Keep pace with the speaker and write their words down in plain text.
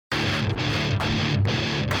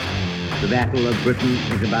The Battle of Britain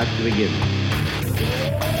is about to begin.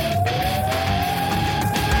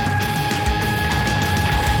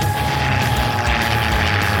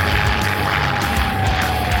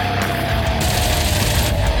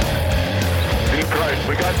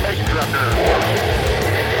 We got tanks up there.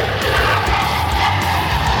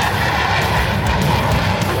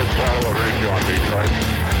 Let's follow a range on Detroit.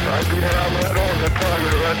 I'm coming out that on the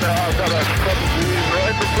target right now. I've got a couple of these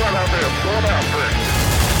right in front of me. I'm going after it.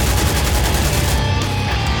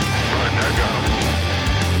 Right, I got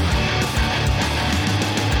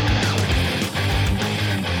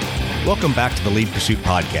him. Welcome back to the Lead Pursuit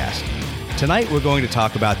Podcast. Tonight we're going to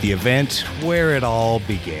talk about the event where it all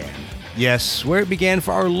began. Yes, where it began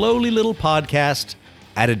for our lowly little podcast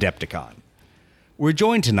at Adepticon. We're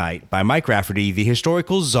joined tonight by Mike Rafferty, the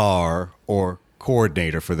historical czar, or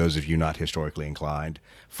coordinator for those of you not historically inclined,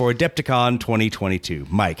 for Adepticon 2022.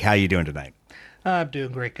 Mike, how you doing tonight? I'm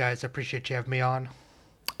doing great, guys. I appreciate you having me on.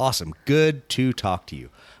 Awesome. Good to talk to you.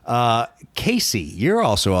 Casey, you're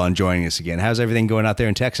also on joining us again. How's everything going out there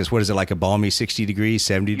in Texas? What is it, like a balmy 60 degrees,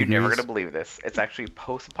 70 degrees? You're never going to believe this. It's actually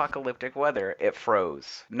post-apocalyptic weather. It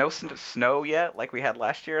froze. No snow yet like we had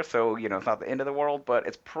last year, so, it's not the end of the world, but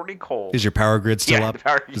it's pretty cold. Is your power grid still up?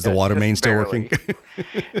 Is the water main still working?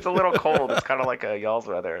 It's a little cold. It's kind of like a y'all's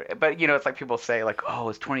weather. But, it's like people say, like, oh,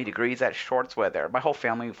 it's 20 degrees, that's shorts weather. My whole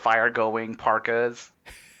family, fire going, parkas.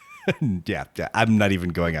 Yeah, I'm not even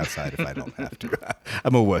going outside if I don't have to.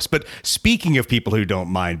 I'm a wuss. But speaking of people who don't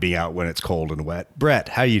mind being out when it's cold and wet, Brett,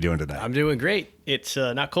 how are you doing tonight? I'm doing great. It's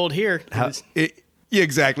not cold here. Yeah,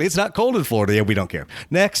 exactly. It's not cold in Florida. Yeah, we don't care.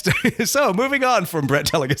 Next. So moving on from Brett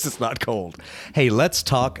telling us it's not cold. Hey, let's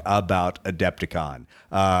talk about Adepticon.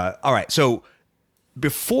 All right. So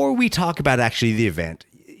before we talk about actually the event,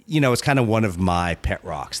 it's kind of one of my pet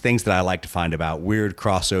rocks, things that I like to find about weird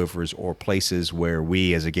crossovers or places where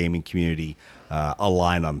we as a gaming community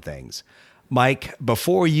align on things. Mike,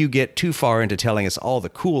 before you get too far into telling us all the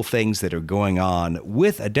cool things that are going on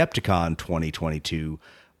with Adepticon 2022,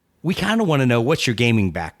 we kind of want to know what's your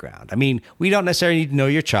gaming background. I mean, we don't necessarily need to know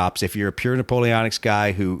your chops. If you're a pure Napoleonics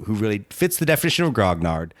guy who really fits the definition of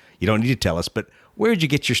grognard, you don't need to tell us, but where did you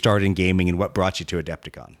get your start in gaming and what brought you to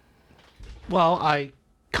Adepticon? Well, I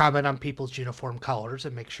comment on people's uniform colors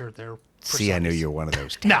and make sure they're precise. See, I knew you were one of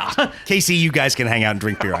those. No. Casey, you guys can hang out and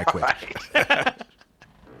drink beer. I quit.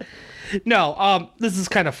 No, this is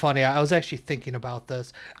kind of funny. I was actually thinking about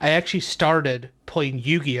this. I actually started playing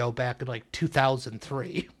Yu-Gi-Oh! Back in like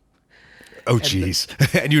 2003. Oh,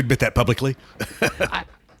 jeez. And you admit that publicly?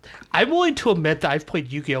 I'm willing to admit that I've played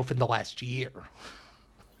Yu-Gi-Oh! For the last year.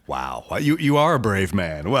 Wow. You are a brave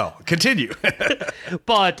man. Well, continue.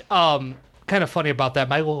 But kind of funny about that,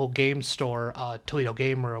 my local game store, Toledo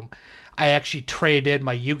Game Room, I actually traded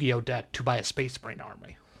my Yu-Gi-Oh! Deck to buy a Space Marine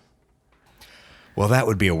army. Well, that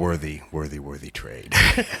would be a worthy trade.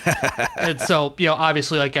 And so,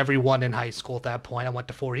 obviously, like everyone in high school at that point, I went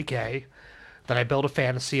to 40K. Then I built a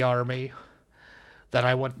fantasy army. Then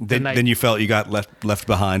I went. Then you felt you got left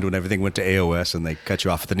behind when everything went to AOS and they cut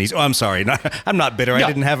you off at the knees. Oh, I'm sorry. I'm not bitter. No. I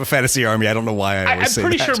didn't have a fantasy army. I don't know why I always say that. I'm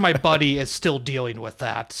pretty sure my buddy is still dealing with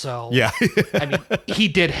that. So yeah. I mean, he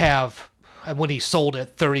did have, when he sold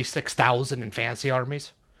it, 36,000 in fantasy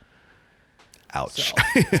armies. Ouch. So,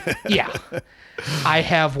 yeah. I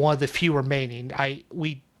have one of the few remaining. I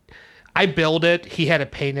built it. He had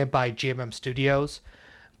it painted by GMM Studios,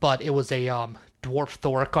 but it was a Dwarf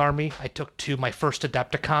Thoric army I took to my first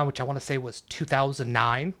Adepticon, which I want to say was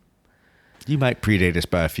 2009. You might predate us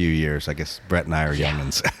by a few years. I guess Brett and I are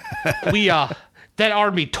youngins. That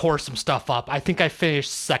army tore some stuff up. I think I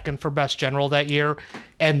finished second for best general that year,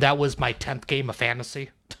 and that was my 10th game of fantasy.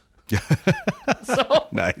 So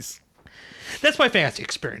nice. That's my fantasy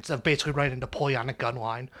experience of basically running a Napoleonic gun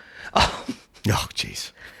line. Oh,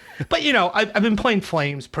 jeez. But, I've been playing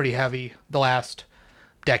Flames pretty heavy the last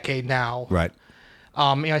decade now. Right.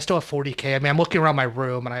 I still have 40K. I mean, I'm looking around my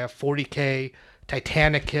room, and I have 40K,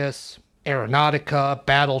 Titanicus, Aeronautica,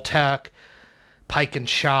 Battletech, Pike and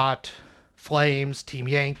Shot, Flames, Team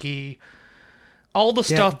Yankee, all the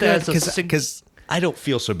stuff that is because I don't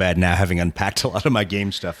feel so bad now having unpacked a lot of my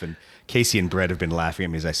game stuff, and Casey and Brett have been laughing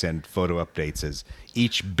at me as I send photo updates as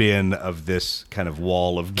each bin of this kind of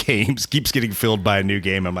wall of games keeps getting filled by a new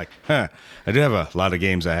game. I'm like, I do have a lot of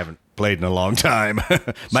games I haven't played in a long time.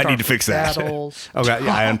 Might need to fix that. Battles. Okay,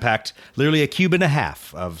 yeah, I unpacked literally a cube and a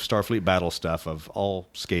half of Starfleet battle stuff of all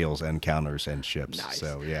scales and counters and ships. Nice.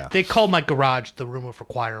 So yeah, they call my garage the room of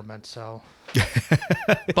requirement. So,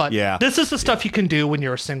 but yeah, this is the stuff you can do when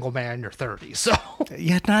you're a single man in your 30s. So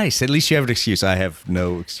yeah, nice. At least you have an excuse. I have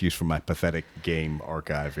no excuse for my pathetic game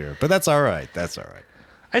archive here, but that's all right. That's all right.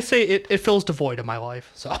 I say it fills the void in my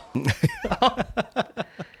life. So,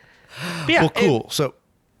 yeah, Well, cool. So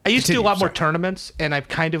I used to do a lot more Sorry. tournaments, and I've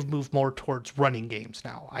kind of moved more towards running games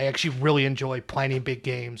now. I actually really enjoy planning big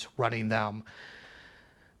games, running them.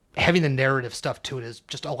 Having the narrative stuff to it is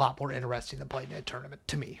just a lot more interesting than playing in a tournament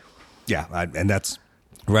to me. Yeah, and that's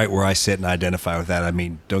right where I sit and identify with that. I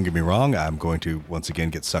mean, don't get me wrong. I'm going to once again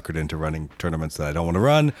get suckered into running tournaments that I don't want to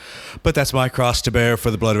run, but that's my cross to bear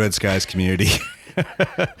for the Blood Red Skies community.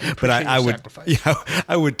 But I your would, sacrifice. yeah,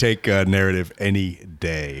 I would take narrative any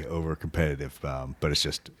day over competitive. But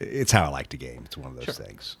it's how I like to game. It's one of those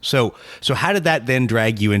things. So how did that then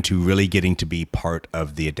drag you into really getting to be part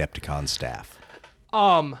of the Adepticon staff?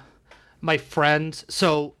 My friends,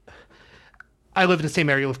 so I live in the same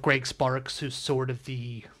area with Greg Sparks, who's sort of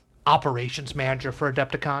the operations manager for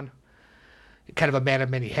Adepticon. Kind of a man of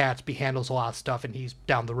many hats, but he handles a lot of stuff, and he's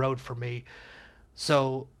down the road from me.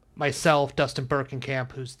 So myself, Dustin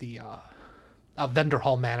Birkenkamp, who's the vendor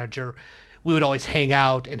hall manager, we would always hang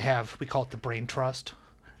out and we call it the brain trust.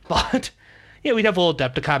 But, yeah, we'd have little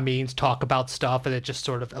Adepticon meetings, talk about stuff, and it just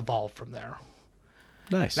sort of evolved from there.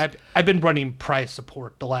 Nice. And I've been running prize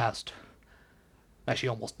support the last, actually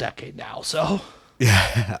almost decade now, so.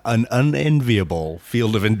 Yeah, an unenviable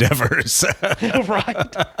field of endeavors.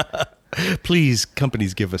 Right. Please,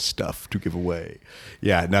 companies, give us stuff to give away.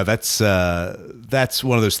 Yeah, no, that's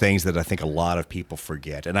one of those things that I think a lot of people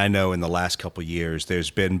forget. And I know in the last couple of years, there's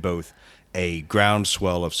been both a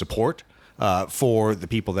groundswell of support for the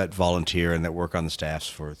people that volunteer and that work on the staffs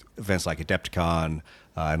for events like Adepticon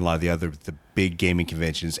and a lot of the big gaming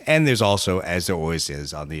conventions. And there's also, as there always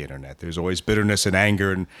is on the internet, there's always bitterness and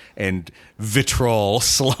anger and vitriol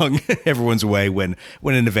slung everyone's way when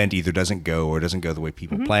an event either doesn't go or doesn't go the way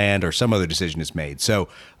people planned or some other decision is made. So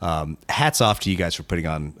hats off to you guys for putting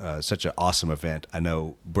on such an awesome event. I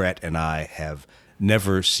know Brett and I have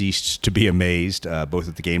never ceased to be amazed, both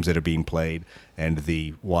at the games that are being played and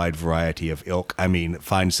the wide variety of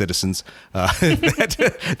fine citizens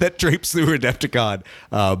that drapes through Adepticon.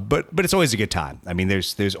 But it's always a good time. I mean,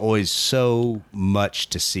 there's always so much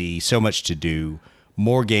to see, so much to do,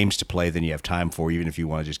 more games to play than you have time for, even if you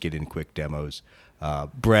want to just get in quick demos.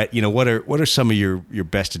 Brett, what are some of your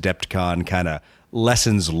best Adepticon kind of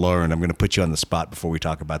lessons learned? I'm going to put you on the spot before we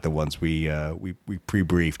talk about the ones we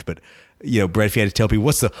pre-briefed, but Brett, if you had to tell people,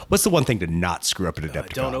 what's the one thing to not screw up at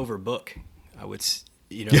Adepticon? Don't overbook. I would,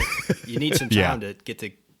 you need some time to get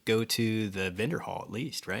to go to the vendor hall at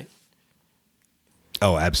least, right?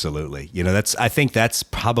 Oh, absolutely. I think that's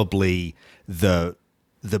probably the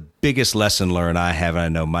biggest lesson learned I have. And I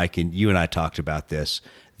know Mike and you and I talked about this,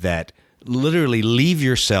 that literally leave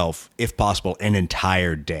yourself, if possible, an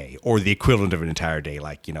entire day or the equivalent of an entire day,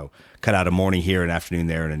 like, cut out a morning here, an afternoon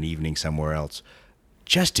there, and an evening somewhere else,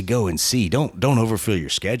 just to go and see. Don't overfill your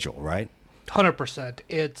schedule, right? 100%.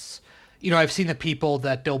 It's, I've seen the people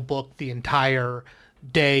that they'll book the entire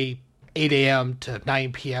day, 8 a.m. to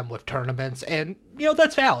 9 p.m. with tournaments. And,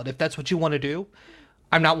 that's valid. If that's what you want to do,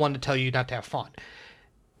 I'm not one to tell you not to have fun.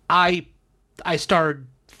 I started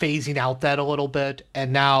phasing out that a little bit.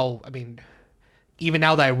 And now, even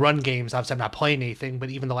now that I run games, obviously I'm not playing anything, but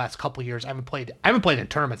even the last couple of years, I haven't played in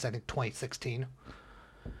tournaments, I think 2016.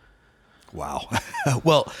 Wow.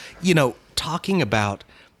 Well, talking about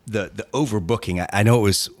the overbooking, I know it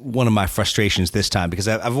was one of my frustrations this time because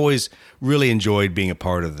I've always really enjoyed being a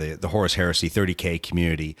part of the Horus Heresy 30K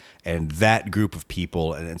community and that group of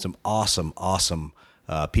people and some awesome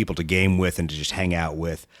people to game with and to just hang out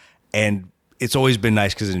with. And it's always been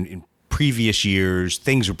nice because in previous years,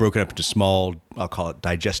 things were broken up into small, I'll call it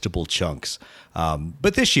digestible chunks.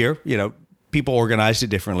 But this year, people organized it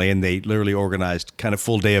differently and they literally organized kind of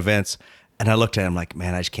full day events. And I looked at it, I'm like,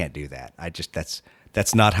 man, I just can't do that.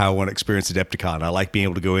 That's not how I want to experience Adepticon. I like being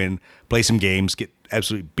able to go in, play some games, get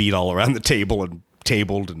absolutely beat all around the table and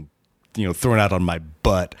tabled and, thrown out on my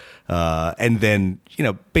butt. And then,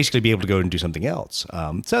 basically be able to go and do something else.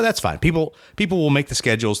 So that's fine. People will make the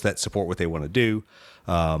schedules that support what they want to do.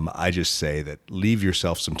 I just say that leave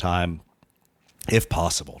yourself some time if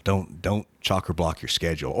possible. Don't chock or block your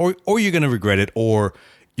schedule or you're going to regret it, or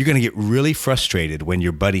you're going to get really frustrated when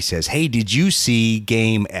your buddy says, hey, did you see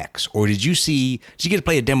game X? Or did you get to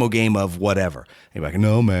play a demo game of whatever? And you're like,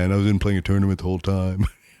 no, man, I was in playing a tournament the whole time.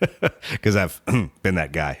 Because I've been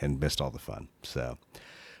that guy and missed all the fun. So,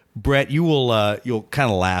 Brett, you'll kind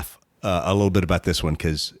of laugh a little bit about this one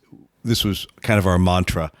because this was kind of our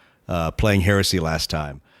mantra playing Heresy last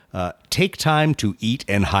time. Take time to eat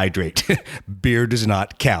and hydrate. Beer does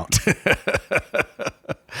not count.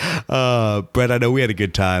 Brett, I know we had a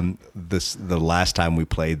good time the last time we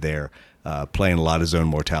played there. playing a lot of Zone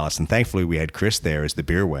Mortalis. And thankfully, we had Chris there as the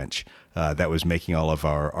beer wench that was making all of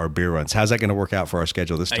our beer runs. How's that going to work out for our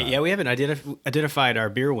schedule this time? Yeah, we haven't identified our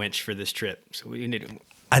beer winch for this trip, so we need to.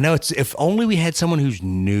 I know it's if only we had someone who's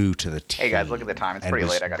new to the team. Hey guys, look at the time. It's and pretty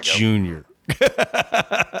was late. I gotta go. Junior.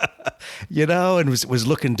 And was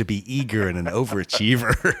looking to be eager and an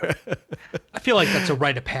overachiever. I feel like that's a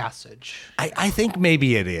rite of passage. I think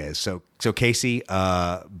maybe it is. So Casey,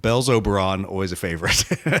 Bell's Oberon, always a favorite.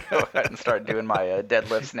 Go ahead and start doing my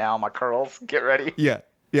deadlifts now, my curls. Get ready. Yeah,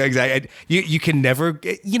 exactly. You can never,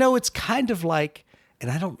 it's kind of like,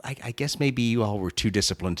 and I guess maybe you all were too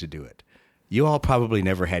disciplined to do it. You all probably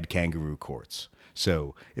never had kangaroo courts.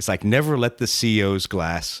 So it's like never let the CEO's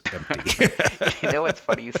glass empty. You know what's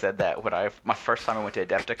funny? You said that when my first time I went to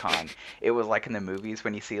Adepticon, it was like in the movies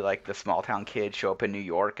when you see like the small town kids show up in New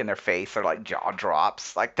York and their face are like jaw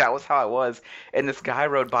drops. Like that was how it was. And this guy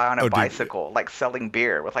rode by on a bicycle, like selling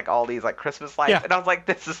beer with like all these like Christmas lights. Yeah. And I was like,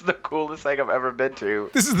 this is the coolest thing I've ever been to.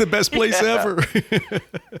 This is the best place ever.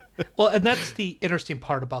 Well, and that's the interesting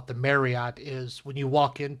part about the Marriott is when you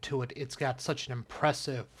walk into it, it's got such an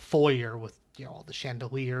impressive foyer with all the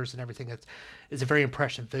chandeliers and everything. It's a very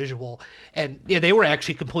impressive visual. And yeah, they were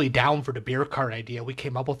actually completely down for the beer cart idea. We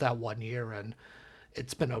came up with that one year, and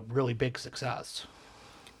it's been a really big success.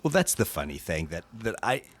 Well, that's the funny thing that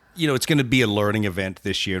it's going to be a learning event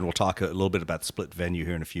this year, and we'll talk a little bit about the split venue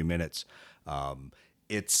here in a few minutes.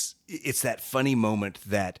 It's that funny moment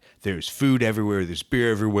that there's food everywhere, there's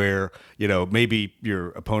beer everywhere. Maybe your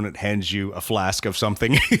opponent hands you a flask of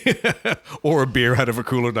something or a beer out of a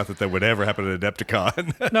cooler. Not that that would ever happen at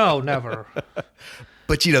Adepticon. No, never.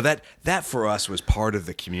 But that for us was part of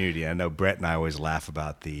the community. I know Brett and I always laugh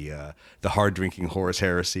about the hard drinking Horus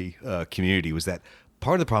Heresy community. Was that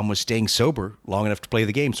part of the problem was staying sober long enough to play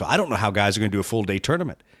the game. So I don't know how guys are going to do a full day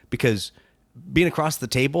tournament because being across the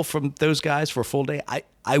table from those guys for a full day,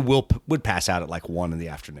 I would pass out at like 1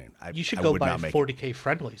 p.m. You should go by 40K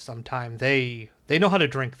Friendly sometime. They know how to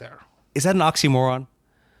drink there. Is that an oxymoron?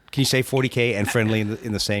 Can you say 40K and friendly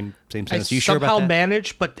in the same sentence? Are you sure about that? Somehow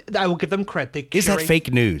managed, but I will give them credit. Is that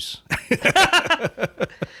fake news?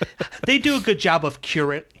 They do a good job of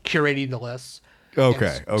curating the lists.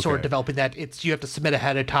 Okay. Sort of developing that. You have to submit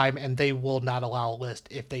ahead of time, and they will not allow a list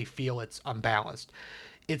if they feel it's unbalanced.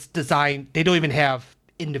 It's designed. They don't even have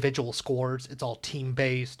individual scores. It's all team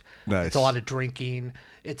based. Nice. It's a lot of drinking.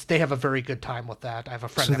 They have a very good time with that. I have a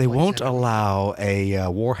friend. So that they plays won't it. allow a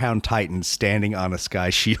Warhound Titan standing on a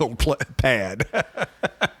Sky Shield pad.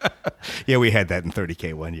 Yeah, we had that in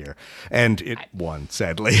 30K one year, and it won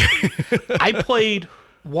sadly. I played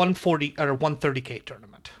 140 or 130K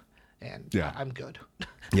tournament, and Yeah. I'm good.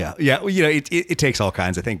 Yeah. Well, it takes all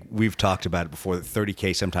kinds. I think we've talked about it before that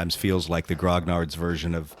 30K sometimes feels like the Grognard's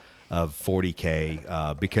version of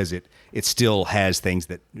 40K because it still has things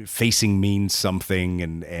that facing means something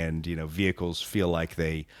and vehicles feel like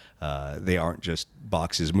they aren't just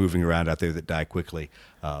boxes moving around out there that die quickly.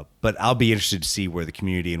 But I'll be interested to see where the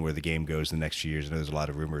community and where the game goes in the next few years. I know there's a lot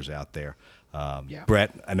of rumors out there. Yeah.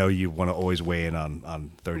 Brett, I know you want to always weigh in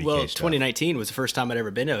on 30K Well, stuff. 2019 was the first time I'd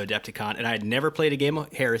ever been to Adepticon, and I had never played a game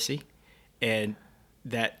of Heresy, and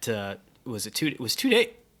that was 2 days.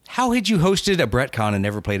 How had you hosted a BrettCon and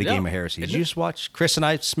never played a No, game of Heresy? Did isn't you it? just watch Chris and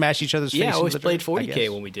I smash each other's faces? Yeah, I always in the played dirt, I 40K guess?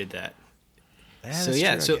 when we did that. Yeah, So that's yeah,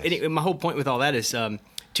 true, I so guess. anyway, my whole point with all that is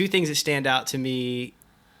 2 things that stand out to me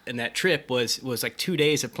in that trip was like 2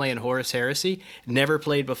 days of playing Horus Heresy. Never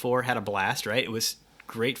played before, had a blast, right? It was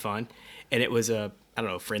great fun, and it was a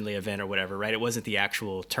friendly event or whatever, right? It wasn't the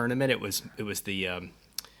actual tournament. It was the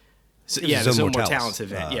the Zone Mortalis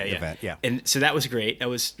event. Yeah. And so that was great. That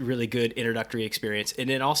was a really good introductory experience. And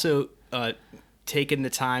then also taking the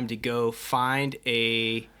time to go find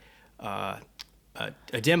a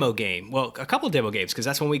demo game. Well, a couple of demo games, because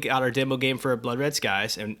that's when we got our demo game for Blood Red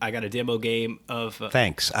Skies, and I got a demo game of.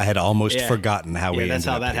 Thanks. I had almost forgotten how we. That's ended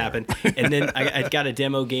how up that here. happened. And then I got a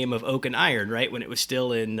demo game of Oak and Iron, right, when it was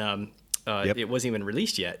still in. Yep. It wasn't even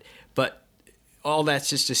released yet, but all that's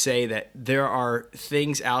just to say that there are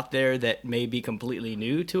things out there that may be completely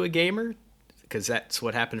new to a gamer, because that's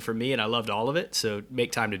what happened for me, and I loved all of it. So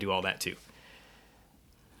make time to do all that too.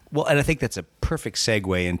 Well, and I think that's a perfect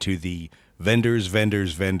segue into the vendors,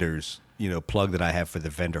 plug that I have for the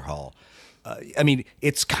vendor hall.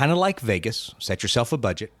 It's kind of like Vegas. Set yourself a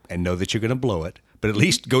budget and know that you're going to blow it, but at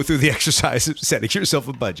least go through the exercise of setting yourself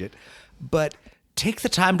a budget. But take the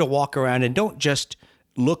time to walk around and don't just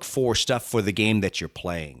look for stuff for the game that you're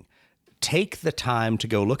playing. Take the time to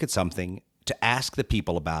go look at something, to ask the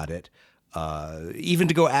people about it, even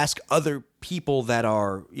to go ask other people that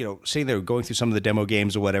are, sitting there going through some of the demo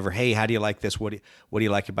games or whatever. Hey, how do you like this? What do you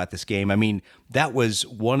like about this game? I mean, that was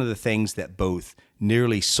one of the things that both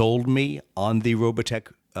nearly sold me on the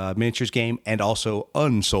Robotech miniatures game and also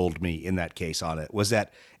unsold me in that case on it, was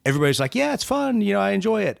that everybody's like, yeah, it's fun, I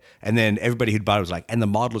enjoy it. And then everybody who'd bought it was like, and the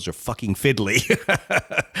modelers are fucking fiddly.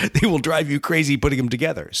 They will drive you crazy putting them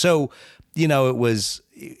together. So,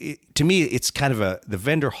 to me, it's kind of the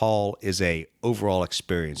vendor hall is a overall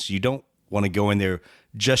experience. You don't want to go in there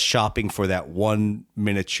just shopping for that one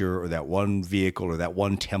miniature or that one vehicle or that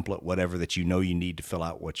one template, whatever that you need to fill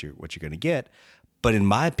out what you're going to get. But in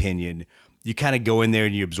my opinion, you kind of go in there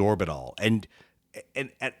and you absorb it all. And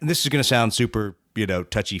this is going to sound super,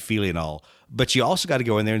 touchy-feely and all, but you also got to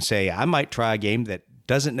go in there and say, I might try a game that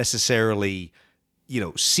doesn't necessarily,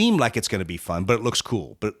 seem like it's going to be fun, but it looks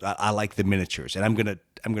cool. But I like the miniatures, and I'm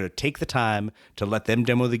gonna take the time to let them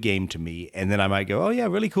demo the game to me, and then I might go, oh yeah,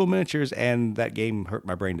 really cool miniatures, and that game hurt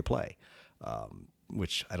my brain to play.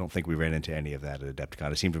 Which I don't think we ran into any of that at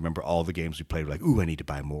Adepticon. I seem to remember all the games we played were like, ooh, I need to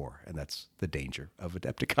buy more, and that's the danger of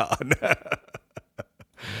Adepticon.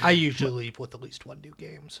 I usually leave with at least one new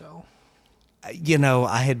game, so.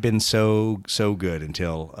 I had been so good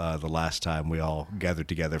until the last time we all gathered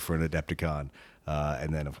together for an Adepticon.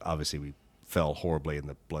 And then obviously we fell horribly in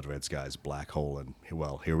the Blood Red Skies black hole. And,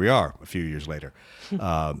 well, here we are a few years later.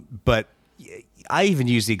 But I even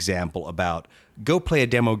use the example about go play a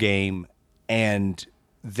demo game and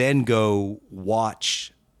then go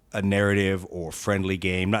watch a narrative or friendly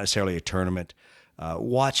game, not necessarily a tournament.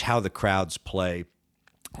 Watch how the crowds play.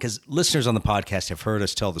 Because listeners on the podcast have heard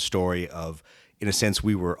us tell the story of, in a sense,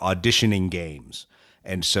 we were auditioning games.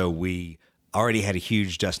 And so we already had a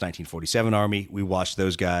huge Dust 1947 army. We watched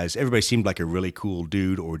those guys. Everybody seemed like a really cool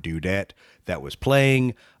dude or dudette that was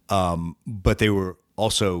playing, but they were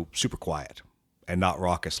also super quiet and not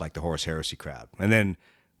raucous like the Horus Heresy crowd. And then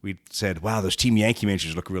we said, wow, those Team Yankee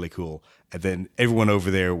miniatures look really cool. And then everyone over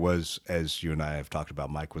there was, as you and I have talked about,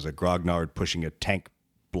 Mike, was a grognard pushing a tank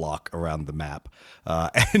block around the map.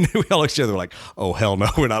 And we all looked at each other like, oh, hell no,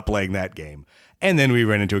 we're not playing that game. And then we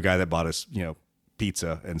ran into a guy that bought us,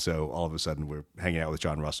 pizza. And so all of a sudden we're hanging out with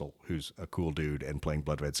John Russell, who's a cool dude and playing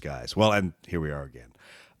Blood Red Skies. Well, and here we are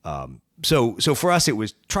again. So for us, it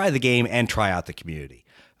was try the game and try out the community.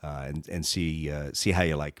 And see how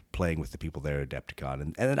you like playing with the people there at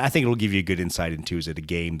Adepticon. And I think it'll give you a good insight into, is it a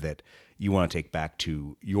game that you want to take back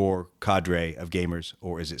to your cadre of gamers,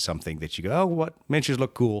 or is it something that you go, oh, what, miniatures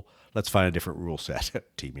look cool, let's find a different rule set.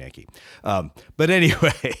 Team Yankee. But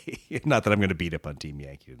anyway, not that I'm going to beat up on Team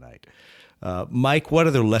Yankee tonight. Mike, what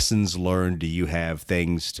other lessons learned do you have,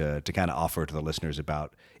 things to kind of offer to the listeners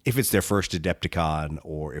about if it's their first Adepticon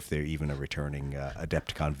or if they're even a returning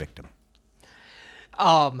Adepticon victim?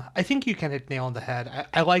 I think you kind of nail on the head.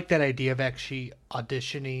 I like that idea of actually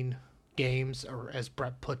auditioning games, or as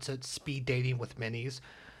Brett puts it, speed dating with minis.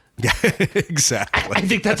 Yeah, exactly. I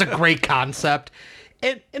think that's a great concept.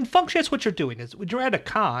 And function, that's what you're doing. Is when you're at a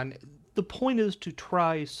con, the point is to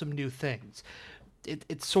try some new things.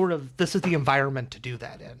 It's sort of, this is the environment to do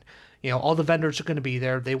that in. All the vendors are going to be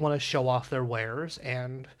there. They want to show off their wares,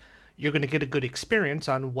 and you're going to get a good experience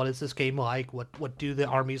on what is this game like, what do the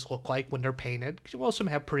armies look like when they're painted. You also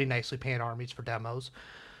have pretty nicely painted armies for demos,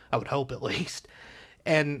 I would hope at least.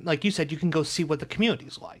 And like you said, you can go see what the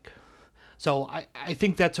community's like. So I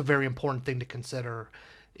think that's a very important thing to consider.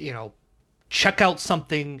 Check out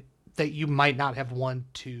something that you might not have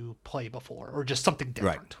wanted to play before, or just something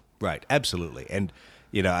different. Right, absolutely. And,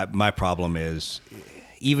 my problem is,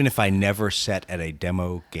 even if I never sat at a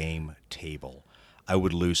demo game table, I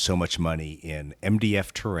would lose so much money in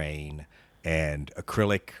MDF terrain and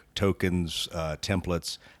acrylic tokens,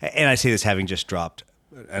 templates. And I say this having just dropped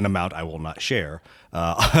an amount I will not share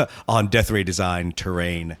on Death Ray Design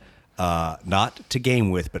terrain, not to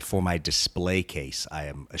game with, but for my display case, I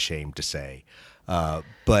am ashamed to say.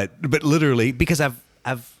 But literally, because I've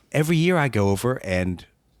every year I go over and,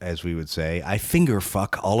 as we would say, I finger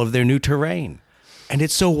fuck all of their new terrain. And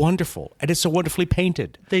it's so wonderful. And it's so wonderfully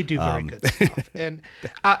painted. They do very good stuff. And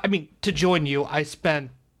I mean, to join you, I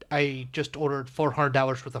just ordered $400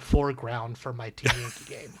 worth of foreground for my Team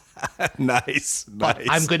Yankee game. Nice. But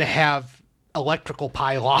I'm going to have electrical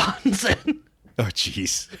pylons. Oh,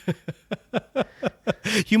 jeez.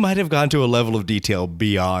 You might have gone to a level of detail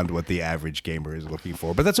beyond what the average gamer is looking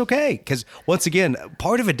for. But that's okay. Because, once again,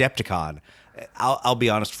 part of Adepticon, I'll be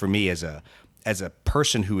honest, for me as a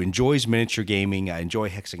person who enjoys miniature gaming, I enjoy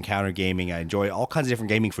hex and counter gaming, I enjoy all kinds of different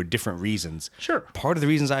gaming for different reasons. Sure. Part of the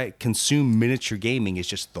reasons I consume miniature gaming is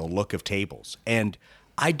just the look of tables. And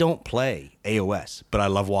I don't play AOS, but I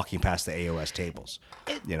love walking past the AOS tables.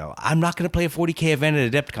 I'm not going to play a 40K event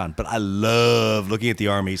at Adepticon, but I love looking at the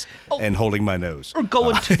armies and holding my nose. Or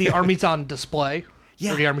going to the armies on display.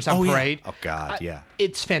 Yeah. Or the armies on parade. Yeah. Oh, God, yeah.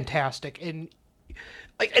 It's fantastic. And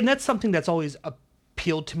that's something that's always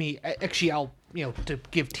appealed to me. Actually, I'll, to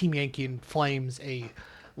give Team Yankee and Flames a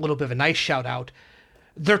little bit of a nice shout out.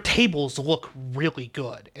 Their tables look really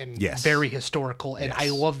good and very historical, and I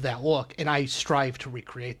love that look, and I strive to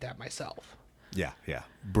recreate that myself. Yeah.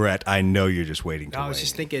 Brett, I know you're just waiting to I was weigh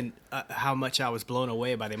just in. thinking how much I was blown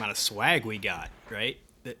away by the amount of swag we got, right?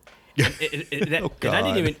 And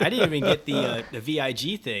I didn't even get the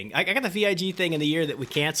VIG thing. I got the VIG thing in the year that we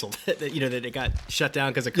canceled, that it got shut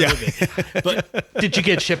down because of COVID. But did you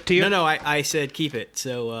get it shipped to you? No, I said keep it.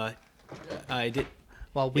 So I did.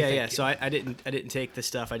 Well, So I didn't take the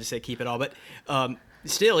stuff. I just said keep it all. But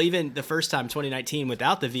still, even the first time, 2019,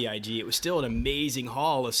 without the VIG, it was still an amazing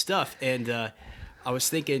haul of stuff. And I was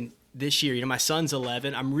thinking this year, my son's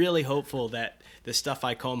 11. I'm really hopeful that the stuff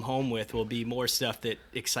I come home with will be more stuff that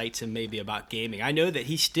excites him maybe about gaming. I know that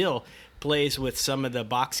he still plays with some of the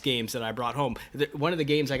box games that I brought home. One of the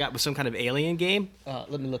games I got was some kind of alien game.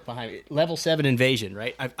 Let me look behind me. Level 7 Invasion,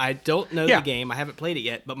 right? I don't know the game. I haven't played it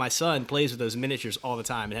yet, but my son plays with those miniatures all the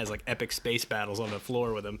time and has like epic space battles on the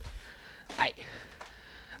floor with him.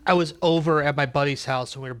 I was over at my buddy's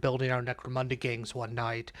house when we were building our Necromunda gangs one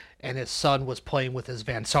night, and his son was playing with his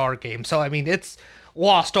Vansar game. So, it's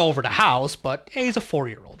lost all over the house, but he's a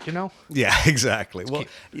 4-year-old, Yeah, exactly. Well,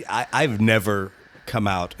 I've never come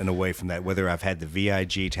out and away from that, whether I've had the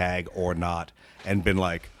VIG tag or not, and been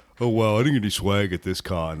like, oh, wow, I didn't get any swag at this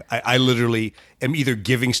con. I literally am either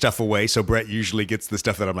giving stuff away, so Brett usually gets the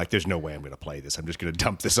stuff that I'm like, there's no way I'm going to play this. I'm just going to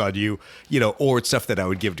dump this on you, or it's stuff that I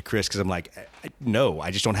would give to Chris because I'm like, no,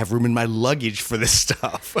 I just don't have room in my luggage for this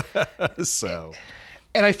stuff. So,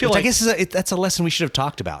 and I feel I guess that's a lesson we should have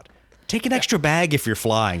talked about. Take an extra bag if you're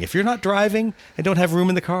flying. If you're not driving and don't have room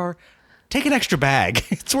in the car, take an extra bag.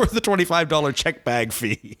 It's worth the $25 check bag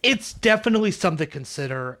fee. It's definitely something to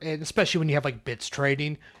consider, and especially when you have like bits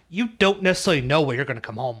trading, you don't necessarily know what you're going to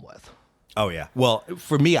come home with. Oh, yeah. Well,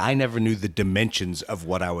 for me, I never knew the dimensions of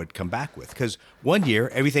what I would come back with, because one year,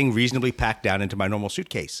 everything reasonably packed down into my normal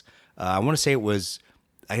suitcase. I want to say it was,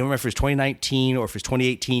 I don't remember if it was 2019 or if it was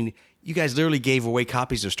 2018, you guys literally gave away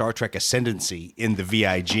copies of Star Trek Ascendancy in the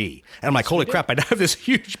VIG. And I'm like, holy crap, I now have this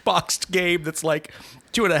huge boxed game that's like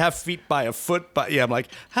 2.5 feet by a foot. But yeah, I'm like,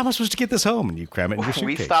 how am I supposed to get this home? And you cram it in your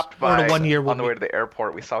suitcase. We stopped by, on the way to the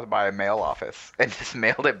airport, we stopped by a mail office and just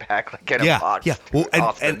mailed it back like in a box. Yeah, well,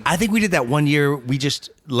 and I think we did that one year. We just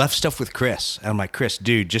left stuff with Chris. And I'm like, Chris,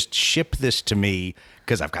 dude, just ship this to me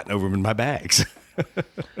because I've got no room in my bags.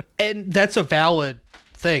 And that's a valid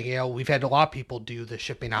thing. We've had a lot of people do the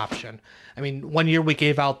shipping option. One year we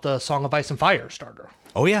gave out the Song of Ice and Fire starter.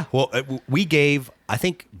 Oh, yeah. Well, we gave, I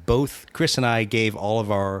think both Chris and I gave all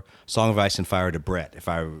of our Song of Ice and Fire to Brett, if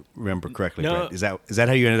I remember correctly. No. Brett. Is that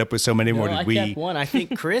how you ended up with so many more? I kept one. I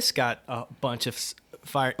think Chris got a bunch of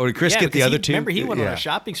fire. Or did Chris get the other two? Remember, he went on a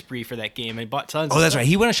shopping spree for that game and bought tons of that's stuff. right.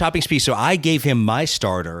 He went on a shopping spree, so I gave him my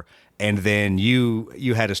starter, and then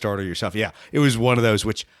you had a starter yourself. Yeah, it was one of those,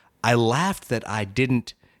 which I laughed that I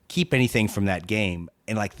didn't keep anything from that game.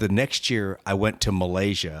 And like the next year I went to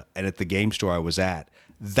Malaysia, and at the game store I was at,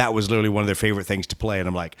 that was literally one of their favorite things to play. And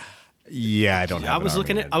I'm like, yeah, I don't have I was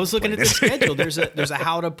looking at the schedule. There's a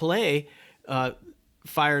how to play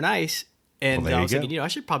Fire and Ice, and I was thinking, I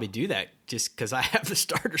should probably do that just because I have the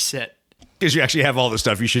starter set. Because you actually have all the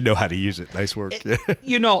stuff, you should know how to use it. Nice work.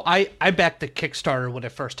 I backed the Kickstarter when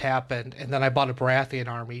it first happened, and then I bought a Baratheon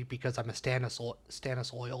army because I'm a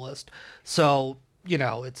Stannis loyalist. So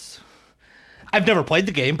I've never played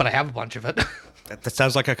the game, but I have a bunch of it. That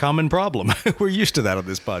sounds like a common problem. We're used to that on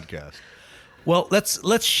this podcast. Well,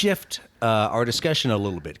 let's shift our discussion a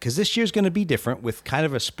little bit, because this year's going to be different with kind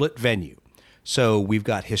of a split venue. So we've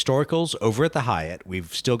got historicals over at the Hyatt.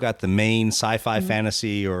 We've still got the main sci-fi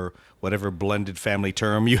fantasy or whatever blended family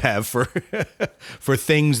term you have for for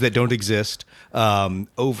things that don't exist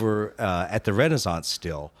over at the Renaissance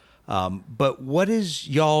still. But what is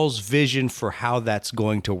y'all's vision for how that's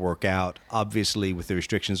going to work out, obviously with the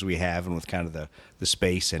restrictions we have and with kind of the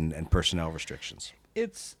space and personnel restrictions?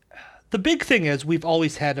 The big thing is we've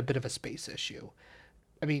always had a bit of a space issue.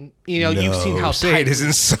 You've seen how say tight it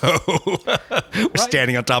isn't so. We're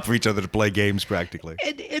standing on top of each other to play games practically.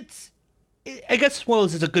 I guess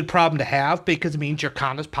it's a good problem to have because it means your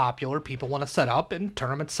con is popular. People want to set up and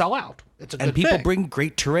tournaments sell out. It's a good thing. And people bring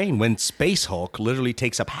great terrain when Space Hulk literally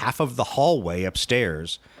takes up half of the hallway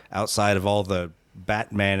upstairs outside of all the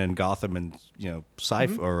Batman and Gotham and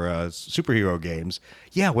or superhero games.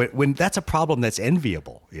 Yeah, when that's a problem that's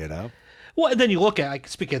enviable, Well, and then you look at, like,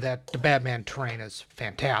 speaking of that, the Batman terrain is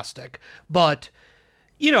fantastic. But,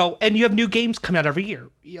 and you have new games coming out every year.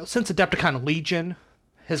 Since Adepticon, Legion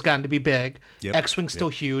has gotten to be big. Yep. X-Wing's still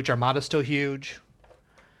huge. Armada's still huge.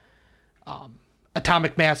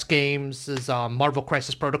 Atomic Mass Games is Marvel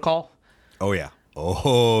Crisis Protocol. Oh, yeah.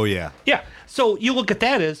 Oh, yeah. Yeah. So you look at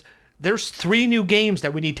that as there's 3 new games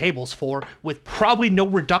that we need tables for with probably no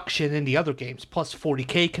reduction in the other games. Plus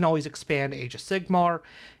 40K can always expand, Age of Sigmar.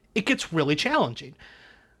 It gets really challenging.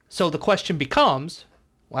 So the question becomes,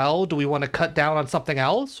 well, do we want to cut down on something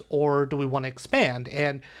else or do we want to expand?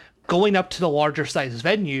 And going up to the larger size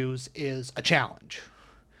venues is a challenge.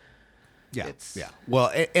 Yeah. Yeah.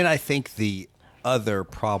 Well, and I think the other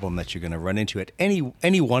problem that you're going to run into at any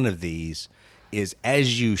one of these is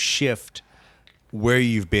as you shift where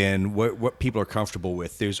you've been, what people are comfortable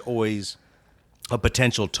with, there's always a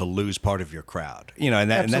potential to lose part of your crowd. And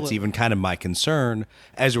that's even kind of my concern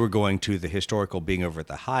as we're going to the historical being over at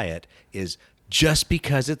the Hyatt is just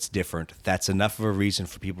because it's different, that's enough of a reason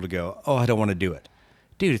for people to go, oh, I don't want to do it.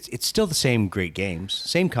 Dude, it's still the same great games,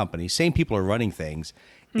 same company, same people are running things.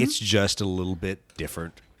 Mm-hmm. It's just a little bit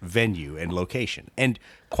different venue and location. And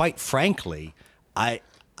quite frankly, I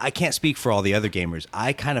can't speak for all the other gamers.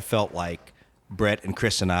 I kind of felt like Brett and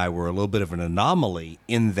Chris and I were a little bit of an anomaly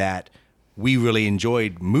in that we really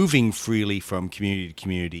enjoyed moving freely from community to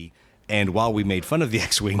community. And while we made fun of the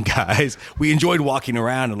X-Wing guys, we enjoyed walking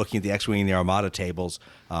around and looking at the X-Wing and the Armada tables.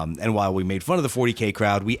 And while we made fun of the 40K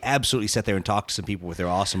crowd, we absolutely sat there and talked to some people with their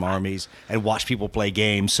awesome armies and watched people play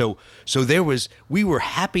games. So we were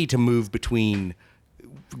happy to move between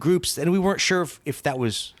groups, and we weren't sure if that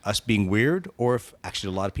was us being weird or if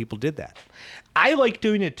actually a lot of people did that. I like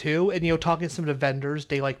doing it too, and talking to some of the vendors,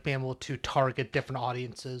 they like being able to target different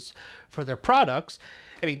audiences for their products.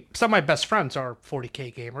 I mean, some of my best friends are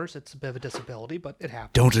 40K gamers. It's a bit of a disability, but it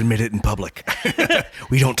happens. Don't admit it in public.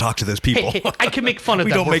 We don't talk to those people. Hey, I can make fun of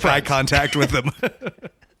we them. We don't make eye contact with them.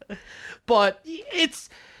 But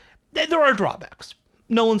there are drawbacks.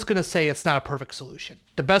 No one's going to say it's not a perfect solution.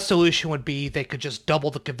 The best solution would be they could just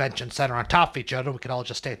double the convention center on top of each other. We could all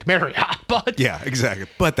just stay at the Marriott. But yeah, exactly.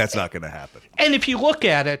 But that's not going to happen. And if you look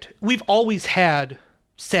at it, we've always had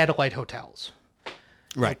satellite hotels.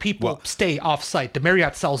 Right. People stay off-site. The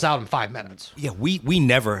Marriott sells out in 5 minutes. Yeah,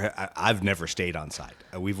 I've never stayed on site.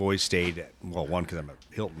 We've always stayed at, one, because I'm a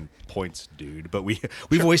Hilton Points dude, but we've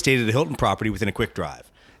always stayed at a Hilton property within a quick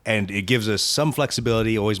drive. And it gives us some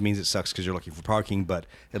flexibility. Always means it sucks because you're looking for parking, but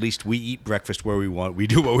at least we eat breakfast where we want. We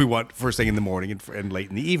do what we want first thing in the morning and late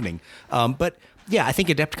in the evening. But yeah, I think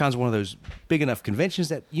Adepticon is one of those big enough conventions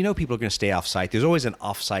that people are going to stay off-site. There's always an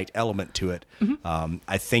off-site element to it. Mm-hmm.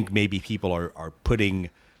 I think maybe people are putting,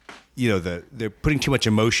 they're putting too much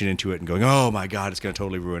emotion into it and going, oh my God, it's going to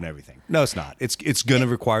totally ruin everything. No, it's not. It's going to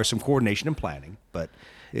require some coordination and planning. But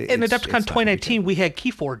in Adepticon 2019, we had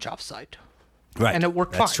Keyforge off-site. Right. And it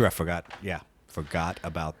worked fine. That's true. I forgot. Yeah. Forgot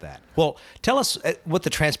about that. Well, tell us what the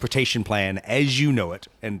transportation plan as you know it.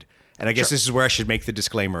 And I guess this is where I should make the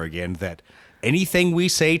disclaimer again that anything we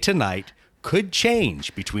say tonight could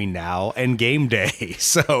change between now and game day.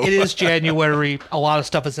 So it is January. A lot of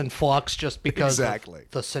stuff is in flux just because of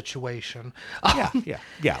the situation.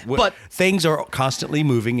 Yeah. But things are constantly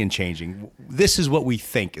moving and changing. This is what we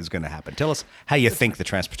think is going to happen. Tell us how you think the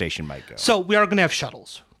transportation might go. So we are going to have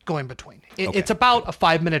shuttles going between. It's about a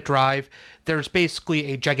 5-minute drive. There's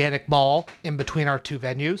basically a gigantic mall in between our 2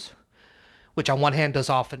 venues, which on one hand does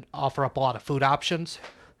often offer up a lot of food options.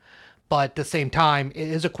 But at the same time, it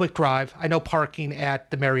is a quick drive. I know parking at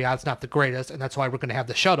the Marriott's not the greatest, and that's why we're going to have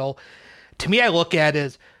the shuttle. To me, I look at it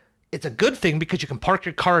as it's a good thing because you can park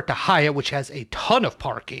your car at the Hyatt, which has a ton of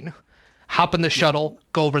parking, hop in the shuttle,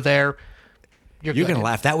 go over there. You're going to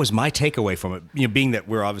laugh. That was my takeaway from it, being that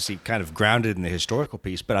we're obviously kind of grounded in the historical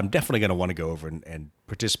piece, but I'm definitely going to want to go over and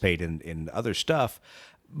participate in other stuff.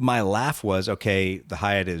 My laugh was, okay, the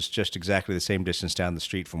Hyatt is just exactly the same distance down the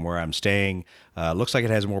street from where I'm staying. Looks like it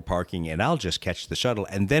has more parking, and I'll just catch the shuttle,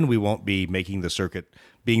 and then we won't be making the circuit,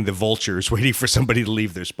 being the vultures waiting for somebody to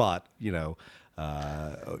leave their spot,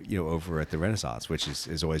 over at the Renaissance, which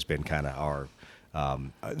has always been kind of our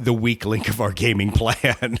the weak link of our gaming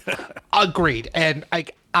plan. Agreed. And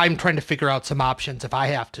I'm trying to figure out some options if I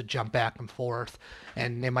have to jump back and forth,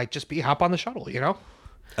 and it might just be hop on the shuttle,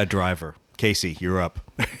 A driver. Casey, you're up.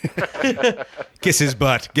 Kiss his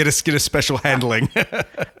butt. Get a special handling.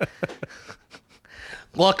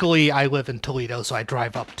 Luckily, I live in Toledo, so I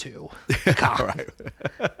drive up to All right.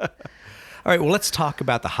 All right, well, let's talk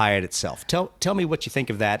about the Hyatt itself. Tell me what you think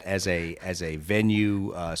of that as a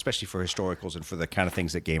venue, especially for historicals and for the kind of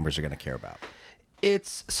things that gamers are going to care about.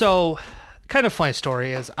 It's so kind of funny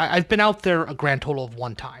story is I've been out there a grand total of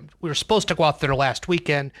one time. We were supposed to go out there last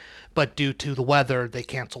weekend, but due to the weather, they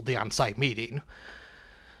canceled the on-site meeting.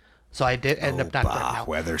 So I did end up not going out.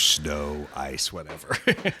 Weather, snow, ice, whatever.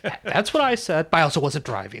 That's what I said, but I also wasn't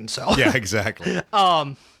driving, so. Yeah, exactly.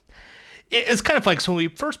 It's kind of like, so when we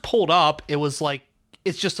first pulled up, it was like,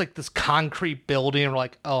 it's just like this concrete building, and we're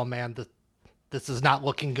like, oh man, this is not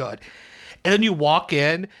looking good. And then you walk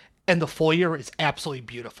in, and the foyer is absolutely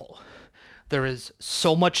beautiful. There is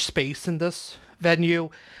so much space in this venue.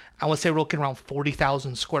 I would say we're looking around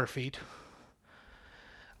 40,000 square feet.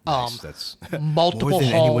 Nice. That's multiple more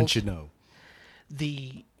than halls. anyone should know.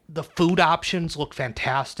 The food options look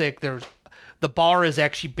fantastic. The bar is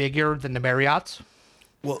actually bigger than the Marriott's.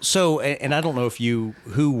 Well, so, and I don't know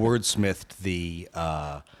who wordsmithed the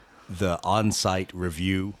on-site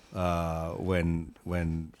review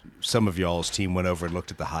when some of y'all's team went over and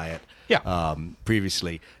looked at the Hyatt. Yeah.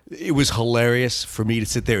 Previously, it was hilarious for me to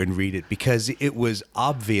sit there and read it because it was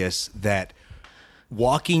obvious that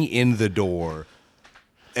walking in the door,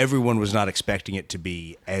 everyone was not expecting it to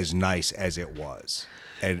be as nice as it was.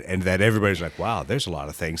 And that everybody's like, wow, there's a lot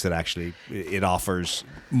of things that actually it offers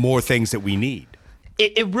more things that we need.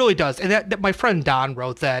 It really does. And that my friend Don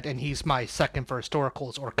wrote that, and he's my second for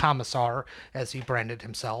historicals, or commissar, as he branded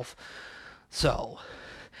himself. So,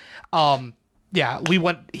 yeah,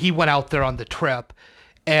 he went out there on the trip,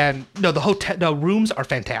 and no, the rooms are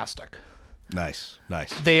fantastic. Nice.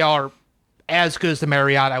 They are as good as the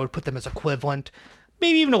Marriott. I would put them as equivalent,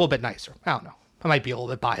 maybe even a little bit nicer. I don't know. I might be a little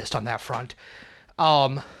bit biased on that front.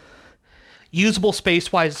 Usable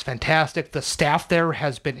space-wise is fantastic. The staff there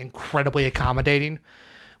has been incredibly accommodating,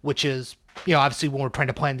 which is, obviously when we're trying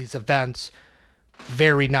to plan these events,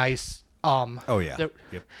 very nice. Oh, yeah.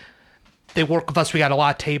 Yep. They work with us. We got a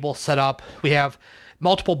lot of tables set up. We have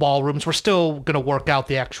multiple ballrooms. We're still going to work out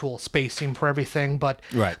the actual spacing for everything. But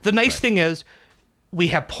the nice thing is we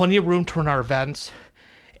have plenty of room to run our events.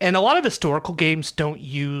 And a lot of historical games don't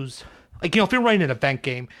use, if you're running an event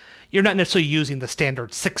game, you're not necessarily using the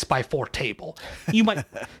standard 6x4 table. You might.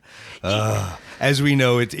 As we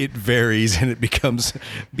know, it varies and it becomes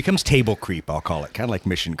table creep, I'll call it, kind of like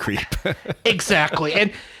mission creep. Exactly.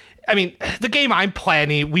 And I mean, the game I'm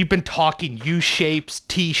planning, we've been talking U shapes,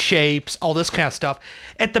 T shapes, all this kind of stuff.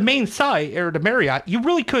 At the main site, or the Marriott, you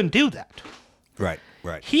really couldn't do that. Right.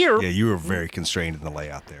 Here. Yeah, you were very constrained in the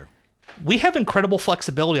layout there. We have incredible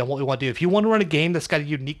flexibility on what we want to do. If you want to run a game that's got a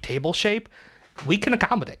unique table shape, we can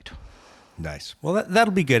accommodate. Nice. Well,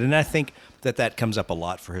 that'll be good. And I think that comes up a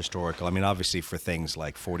lot for historical. I mean, obviously for things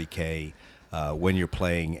like 40K, when you're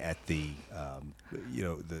playing at the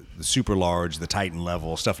super large, the Titan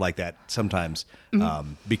level, stuff like that, sometimes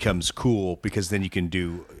becomes cool because then you can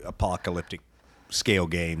do apocalyptic scale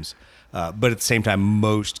games. But at the same time,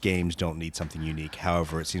 most games don't need something unique.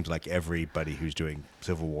 However, it seems like everybody who's doing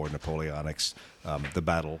Civil War, Napoleonics, the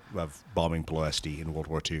Battle of bombing Ploesti in World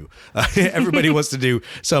War II, everybody wants to do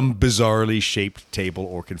some bizarrely shaped table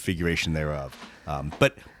or configuration thereof.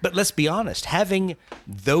 But let's be honest, having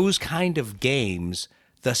those kind of games,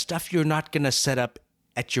 the stuff you're not going to set up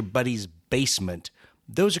at your buddy's basement,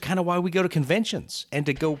 those are kind of why we go to conventions. And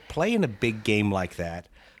to go play in a big game like that,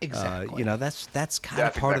 exactly. That's kind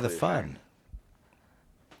of part of the fun.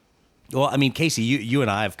 Well, I mean, Casey, you and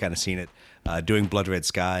I have kind of seen it doing Blood Red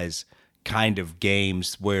Skies kind of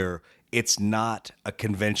games where it's not a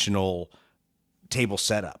conventional table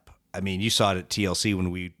setup. I mean, you saw it at TLC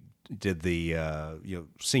when we did the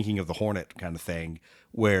sinking of the Hornet kind of thing,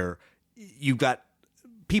 where you've got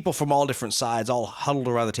people from all different sides all huddled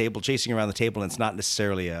around the table, chasing around the table, and it's not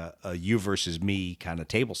necessarily a you versus me kind of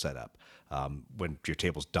table setup. When your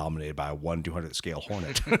table's dominated by a 1/200th scale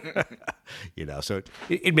Hornet, so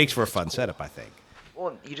it makes for a fun setup, I think.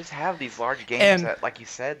 Well, you just have these large games that, like you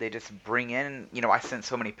said, they just bring in. I sent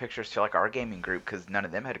so many pictures to our gaming group because none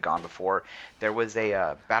of them had gone before. There was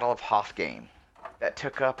a Battle of Hoth game that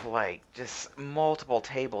took up just multiple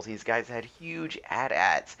tables. These guys had huge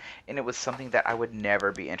AT-ATs, and it was something that I would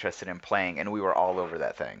never be interested in playing, and we were all over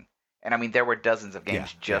that thing. And I mean, there were dozens of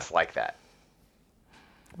games like that.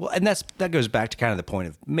 Well, and that goes back to kind of the point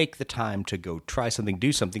of make the time to go try something,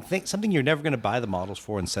 do something, think something you're never going to buy the models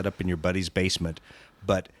for and set up in your buddy's basement.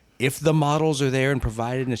 But if the models are there and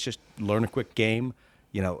provided, and it's just learn a quick game,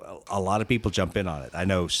 a lot of people jump in on it. I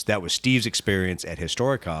know that was Steve's experience at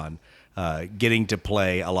Historicon. getting to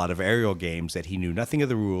play a lot of aerial games that he knew nothing of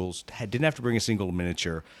the rules, didn't have to bring a single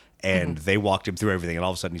miniature, and they walked him through everything, and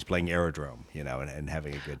all of a sudden he's playing Aerodrome, and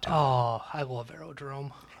having a good time. Oh, I love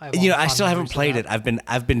Aerodrome. I still haven't played it.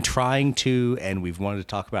 I've been trying to, and we've wanted to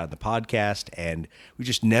talk about it in the podcast, and we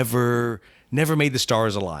just never made the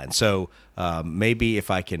stars align. So maybe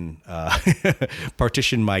if I can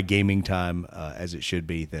partition my gaming time as it should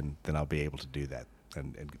be, then I'll be able to do that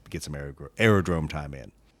and get some Aerodrome time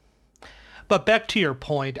in. But back to your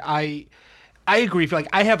point, I agree. Like,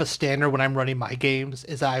 I have a standard when I'm running my games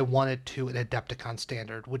is I want it to an Adepticon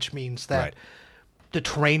standard, which means that Right. the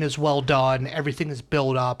terrain is well done, everything is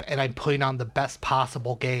built up, and I'm putting on the best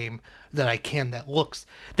possible game that I can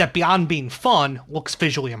that beyond being fun, looks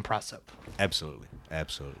visually impressive. Absolutely.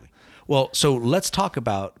 Well, so let's talk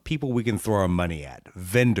about people we can throw our money at.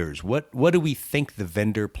 Vendors. What do we think the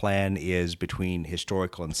vendor plan is between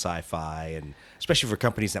historical and sci-fi, and especially for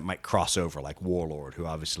companies that might cross over, like Warlord, who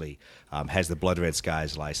obviously has the Blood Red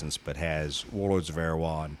Skies license, but has Warlords of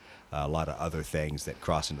Erewhon, a lot of other things that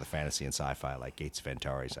cross into the fantasy and sci-fi, like Gates of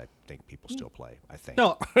Antares. I think people still play. I think.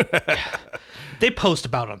 No, they post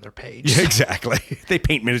about it on their page. Yeah, exactly. They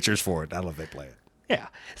paint miniatures for it. I love they play it. Yeah.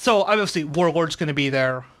 So obviously, Warlord's going to be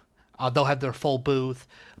there. They'll have their full booth.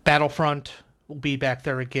 Battlefront will be back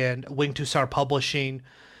there again. Wing Star Publishing.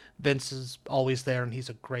 Vince is always there, and he's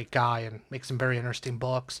a great guy and makes some very interesting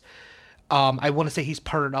books. I want to say he's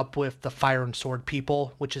partnered up with the Fire and Sword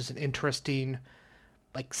people, which is an interesting,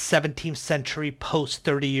 like 17th century post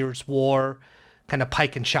 30 Years War kind of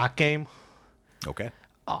pike and shot game Okay.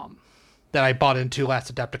 that I bought into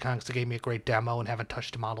last Adepticon because they gave me a great demo and haven't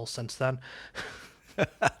touched the models since then.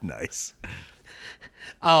 Nice.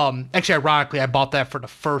 Actually, ironically, I bought that for the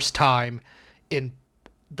first time in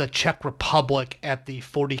the Czech Republic at the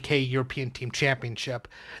 40K European Team Championship.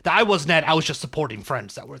 That I wasn't at. I was just supporting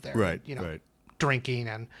friends that were there. Right, You know, right. drinking,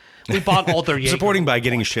 and we bought all their Jaeger. Supporting by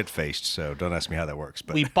getting shit-faced, so don't ask me how that works.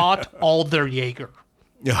 But We bought all their Jaeger.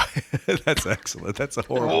 yeah, that's excellent. That's a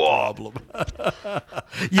horrible problem.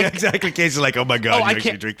 Yeah, exactly. Cases like, oh my god, you I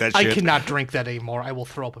actually can't drink that I shit. cannot drink that anymore. I will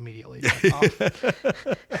throw up immediately.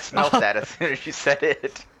 I smelled that as soon as you said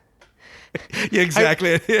it. Yeah,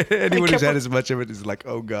 exactly. Anyone who's kept- had as much of it is like,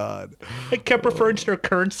 oh god. I kept referring to their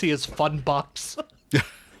currency as fun bucks.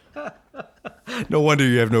 No wonder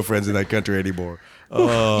you have no friends in that country anymore.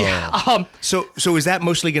 Yeah. So is that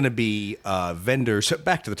mostly going to be vendors? So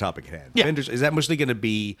back to the topic at hand. Yeah. Vendors. Is that mostly going to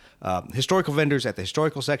be historical vendors at the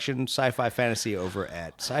historical section, sci-fi, fantasy over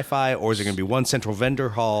at sci-fi, or is it going to be one central vendor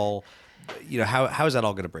hall? How is that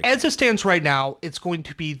all going to break? As it stands right now, it's going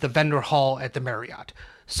to be the vendor hall at the Marriott.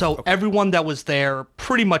 So everyone that was there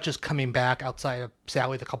pretty much is coming back outside of,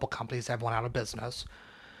 sadly, the couple companies that went out of business.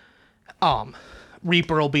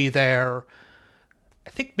 Reaper will be there. I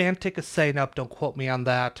think Mantic is setting up. Don't quote me on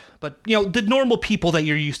that. But, the normal people that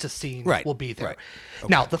you're used to seeing will be there. Right.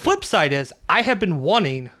 Now, the flip side is I have been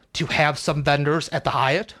wanting to have some vendors at the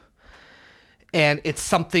Hyatt. And it's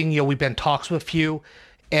something, we've been in talks with a few.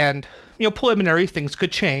 And, preliminary things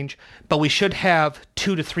could change. But we should have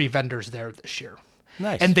 2 to 3 vendors there this year.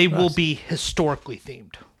 Nice. And they will be historically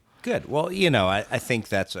themed. Good. Well, I think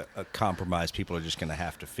that's a compromise people are just going to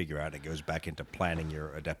have to figure out. It goes back into planning your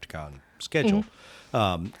Adepticon schedule.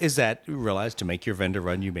 Is that you realize to make your vendor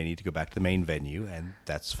run, you may need to go back to the main venue, and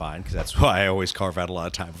that's fine because that's why I always carve out a lot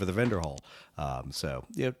of time for the vendor hall.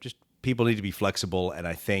 Just people need to be flexible, and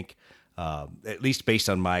I think at least based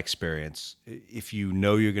on my experience, if you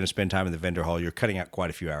know you're going to spend time in the vendor hall, you're cutting out quite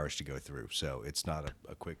a few hours to go through. So it's not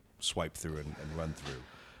a quick swipe through and run through.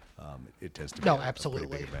 It tends to be a pretty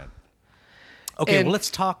absolutely. big event. Okay, And- well,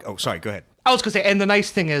 let's talk. Oh, sorry, go ahead. I was going to say, and the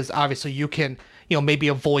nice thing is, obviously, you can, maybe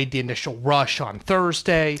avoid the initial rush on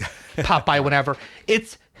Thursday, pop by whenever.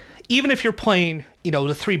 It's, even if you're playing,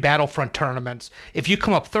 the 3 Battlefront tournaments, if you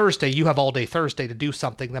come up Thursday, you have all day Thursday to do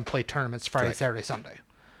something, then play tournaments Friday, Right. Saturday, Sunday.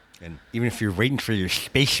 And even if you're waiting for your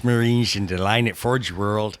Space Marines in the line at Forge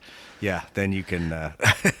World, yeah, then you can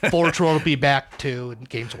Forge World will be back to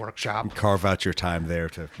Games Workshop. carve out your time there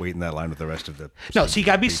to wait in that line with the rest of the. No, so you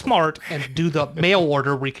got to be smart and do the mail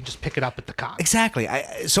order where you can just pick it up at the con. Exactly.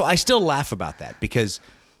 So I still laugh about that because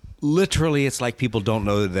literally it's like people don't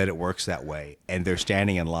know that it works that way and they're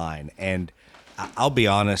standing in line. And I'll be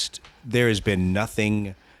honest, there has been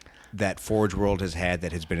nothing that Forge World has had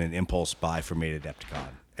that has been an impulse buy for me at Adepticon.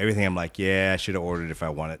 Everything I'm like, yeah, I should have ordered if I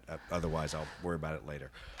want it. Otherwise, I'll worry about it later.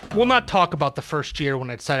 We'll not talk about the first year when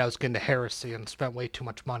I decided I was getting to Heresy and spent way too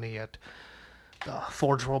much money at the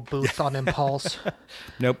Forge World booth on impulse.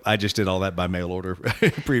 Nope, I just did all that by mail order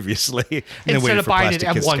previously. And then Instead waited of for buying it plastic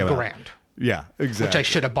at kits to $1 come out. grand, Yeah, exactly. which I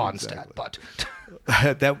should have bought instead. But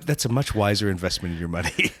That's a much wiser investment in your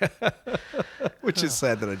money, which is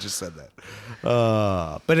sad that I just said that.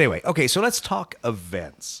 But anyway, okay, so let's talk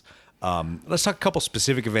events. Let's talk a couple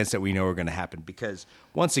specific events that we know are going to happen, because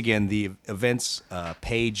once again, the events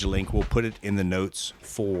page link, we'll put it in the notes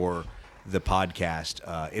for the podcast.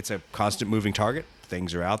 It's a constant moving target.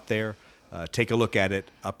 Things are out there. Take a look at it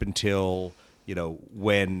up until,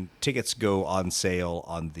 when tickets go on sale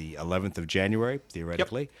on the 11th of January,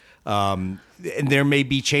 theoretically. Yep. And there may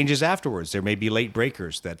be changes afterwards. There may be late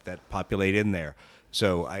breakers that populate in there.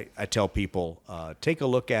 So I tell people, take a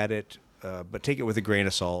look at it, but take it with a grain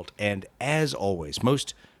of salt. And as always,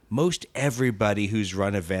 most everybody who's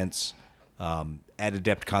run events at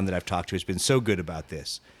Adepticon that I've talked to has been so good about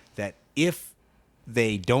this, that if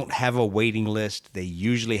they don't have a waiting list, they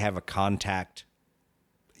usually have a contact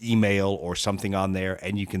email or something on there,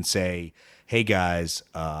 and you can say, hey guys,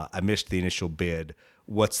 I missed the initial bid.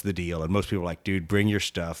 What's the deal? And most people are like, dude, bring your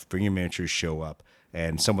stuff, bring your miniatures, show up,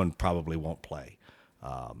 and someone probably won't play.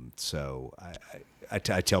 So I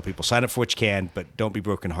tell people, sign up for what you can, but don't be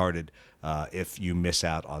brokenhearted if you miss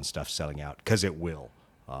out on stuff selling out, because it will.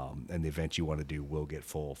 And the event you want to do will get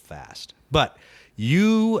full fast. But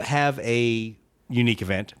you have a unique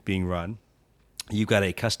event being run. You've got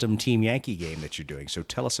a custom Team Yankee game that you're doing. So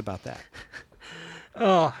tell us about that.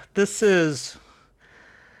 I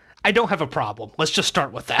don't have a problem. Let's just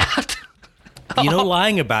start with that.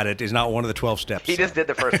 Lying about it is not one of the 12 steps. He just did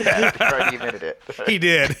the first step. He already admitted it. He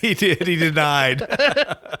did. He denied.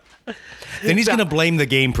 Then he's going to blame the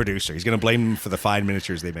game producer. He's going to blame them for the fine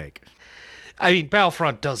miniatures they make. I mean,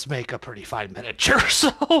 Battlefront does make a pretty fine miniature,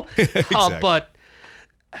 so. Exactly. But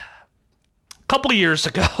a couple of years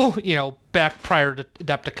ago, back prior to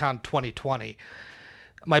Adepticon 2020,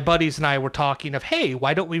 my buddies and I were talking of, hey,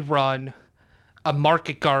 why don't we run a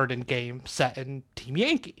Market Garden game set in Team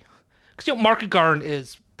Yankee? Because, Market Garden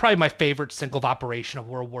is probably my favorite single of operation of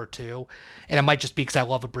World War II, and it might just be because I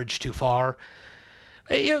love A Bridge Too Far.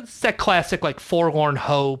 It's that classic, Forlorn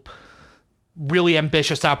Hope, really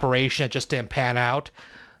ambitious operation that just didn't pan out.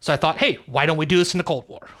 So I thought, hey, why don't we do this in the Cold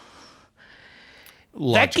War?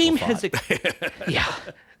 That game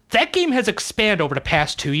has expanded over the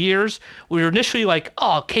past 2 years. We were initially like,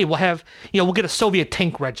 oh, okay, we'll get a Soviet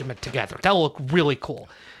tank regiment together. That'll look really cool.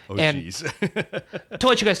 Oh, and geez. To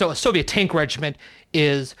let you guys know, a Soviet tank regiment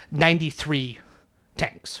is 93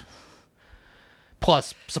 tanks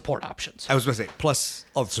plus support options. I was going to say, plus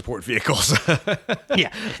all the support vehicles.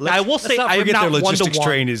 Yeah. I will say, I am not their logistics one-to-one.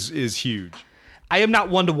 train is huge. I am not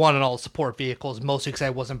one-to-one on all support vehicles, mostly because I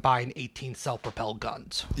wasn't buying 18 self-propelled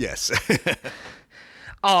guns. Yes.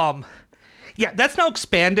 Yeah, that's now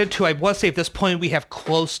expanded to, I want to say at this point, we have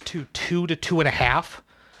close to 2 to 2.5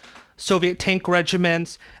 Soviet tank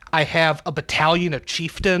regiments. I have a battalion of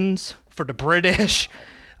chieftains for the British.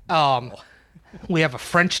 We have a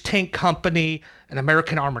French tank company, an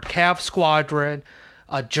American armored cav squadron,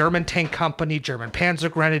 a German tank company, German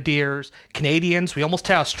Panzer Grenadiers, Canadians. We almost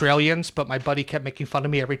had Australians, but my buddy kept making fun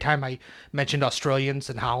of me every time I mentioned Australians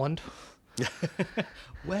in Holland.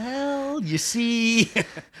 Well, you see.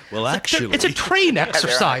 Well, actually. It's a train Yeah, they're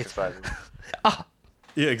exercise. exercises.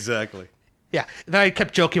 Yeah, exactly. Yeah. Then I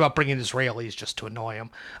kept joking about bringing Israelis just to annoy him.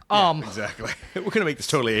 Exactly. We're going to make this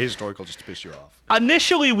totally ahistorical just to piss you off.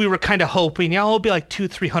 Initially, we were kind of hoping, it'll be like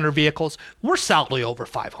 200-300 vehicles. We're solidly over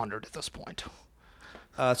 500 at this point.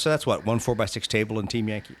 So that's what, 1 4x6 table in Team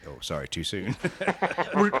Yankee? Oh, sorry, too soon.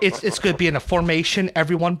 It's going to be in a formation,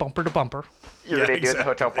 everyone bumper to bumper. You're Yeah, going to do it in the exactly.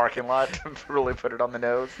 hotel parking lot to really put it on the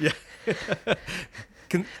nose. Yeah.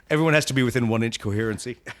 Everyone has to be within 1 inch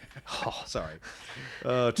coherency. Oh, sorry.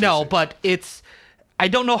 Too No, soon. but I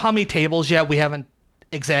don't know how many tables yet. We haven't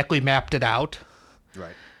exactly mapped it out.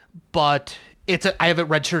 Right. But I have it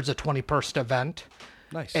registered as a 20-person event.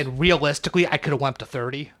 Nice. And realistically, I could have went to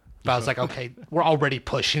 30. But I was like, okay, we're already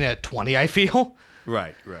pushing it at 20, I feel.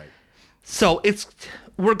 Right. So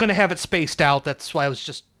we're going to have it spaced out. That's why I was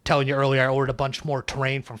just telling you earlier, I ordered a bunch more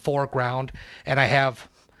terrain from Foreground. And I have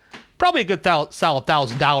probably a good solid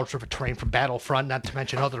 $1,000 worth of terrain from Battlefront, not to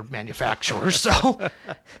mention other manufacturers. So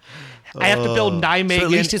I have to build Nijmegen So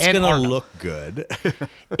at least it's and going to Arnhem. look good.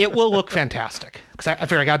 It will look fantastic. Because I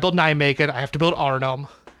figure I got to build Nijmegen, I have to build Arnhem,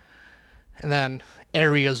 and then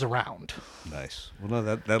areas around. Nice. Well,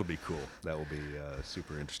 no, that'll be cool. That will be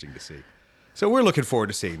super interesting to see. So we're looking forward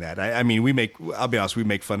to seeing that. I mean, I'll be honest, we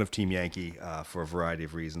make fun of Team Yankee for a variety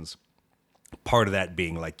of reasons. Part of that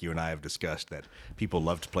being, like you and I have discussed, that people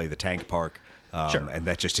love to play the tank park, Sure. and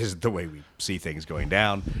that just isn't the way we see things going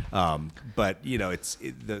down. But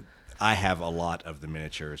I have a lot of the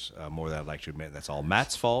miniatures, more than I'd like to admit. That's all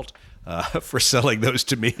Matt's fault for selling those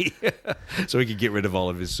to me, so he could get rid of all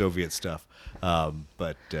of his Soviet stuff.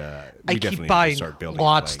 But we I definitely keep need to buying start building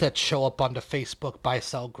lots and playing. that show up on the Facebook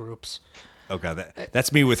buy-sell groups. Oh god,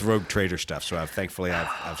 that's me with Rogue Trader stuff. So thankfully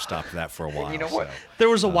I've stopped that for a while. You know what? so. There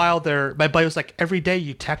was a while there, my buddy was like, every day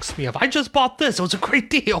you text me of, I just bought this. It was a great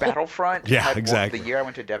deal. Battlefront. Yeah, had exactly. The year I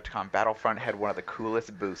went to Adepticon, Battlefront had one of the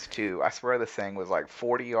coolest booths too. I swear this thing was like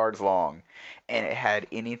 40 yards long, and it had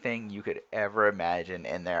anything you could ever imagine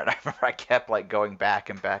in there. And I remember I kept like going back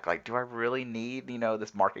and back, like, do I really need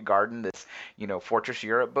this Market Garden, this Fortress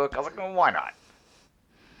Europe book? I was like, well, why not?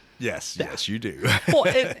 Yes, you do. Well,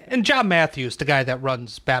 and John Matthews, the guy that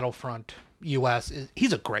runs Battlefront US,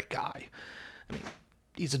 he's a great guy. I mean,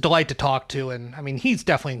 he's a delight to talk to, and I mean, he's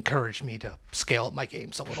definitely encouraged me to scale up my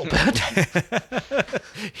games a little bit.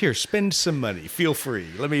 Here, spend some money. Feel free.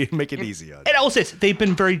 Let me make it easy on you. And I will say, they've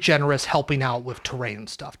been very generous helping out with terrain and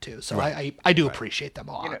stuff too. So I do appreciate them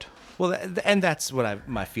a lot. Well, and that's what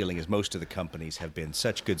my feeling is. Most of the companies have been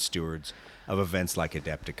such good stewards of events like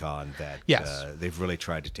Adepticon that Yes. they've really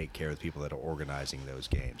tried to take care of the people that are organizing those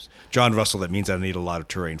games. John Russell, that means I need a lot of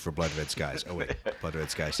terrain for Blood Red Skies. Oh, wait. Blood Red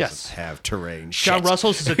Skies Yes. doesn't have terrain. John Shit.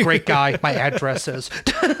 Russell's is a great guy. My address is.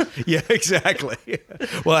 Yeah, exactly.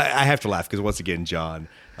 Well, I have to laugh because once again, John,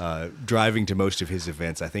 driving to most of his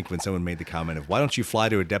events, I think when someone made the comment of, why don't you fly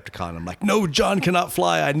to Adepticon? I'm like, no, John cannot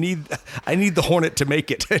fly. I need the Hornet to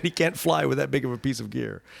make it. And he can't fly with that big of a piece of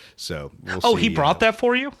gear. So we'll see. He brought that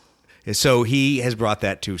for you? So he has brought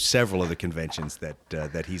that to several of the conventions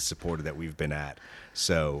that he's supported that we've been at.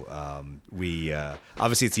 So we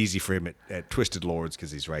obviously it's easy for him at Twisted Lords because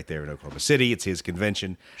he's right there in Oklahoma City. It's his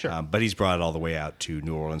convention. Sure. But he's brought it all the way out to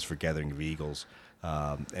New Orleans for Gathering of Eagles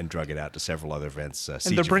and drug it out to several other events.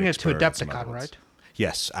 And they're bringing it to Adepticon, right?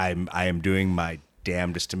 Yes, I am doing my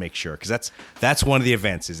damnedest to make sure because that's one of the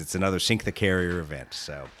events. It's another Sink the Carrier event.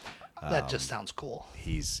 So. That just sounds cool.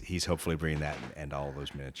 He's hopefully bringing that and all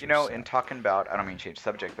those miniatures. And talking about, I don't mean to change the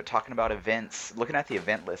subject, but talking about events, looking at the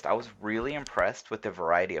event list, I was really impressed with the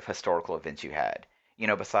variety of historical events you had.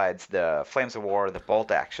 Besides the Flames of War, the Bolt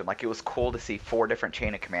Action, like it was cool to see 4 different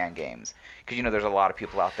Chain of Command games. Because, there's a lot of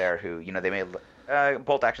people out there who, they may,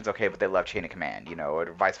 Bolt Action's okay, but they love Chain of Command,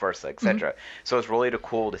 or vice versa, etc. So it's really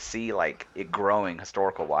cool to see, like, it growing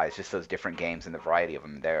historical-wise, just those different games and the variety of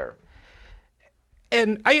them there.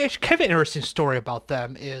 And I actually kind of an interesting story about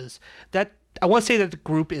them is that I want to say that the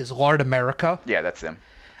group is Lard America. Yeah, that's them.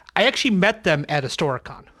 I actually met them at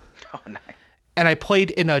Historicon. Oh, nice. And I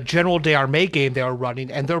played in a General D'Armée game they were running,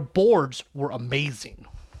 and their boards were amazing.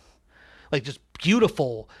 Like, just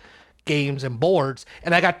beautiful games and boards.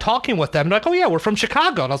 And I got talking with them, and like, oh yeah, we're from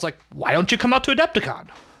Chicago. And I was like, why don't you come out to Adepticon?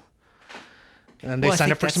 And they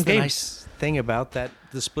signed up for some games. Nice thing about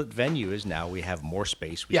the split venue is now we have more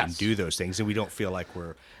space. We can do those things, and we don't feel like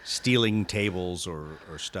we're stealing tables or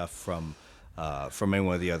stuff from any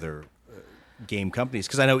one of the other game companies.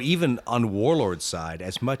 Because I know even on Warlord's side,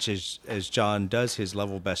 as much as John does his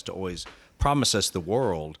level best to always promise us the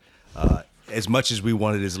world, as much as we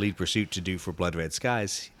wanted his lead pursuit to do for Blood Red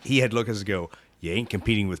Skies, he had looked at us and go, you ain't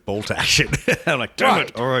competing with Bolt Action. I'm like, damn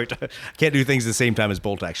it, all right. Can't do things at the same time as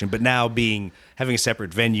Bolt Action. But now having a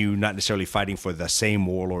separate venue, not necessarily fighting for the same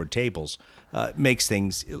Warlord tables, makes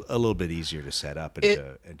things a little bit easier to set up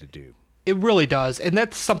and to do. It really does. And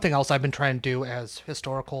that's something else I've been trying to do as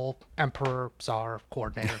historical emperor, czar,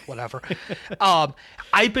 coordinator, whatever.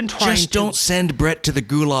 I've been trying Just don't send Brett to the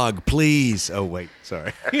gulag, please. Oh, wait,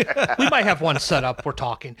 sorry. We might have one set up. We're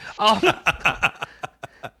talking.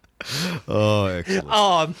 Oh,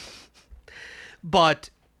 excellent.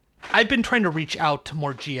 But I've been trying to reach out to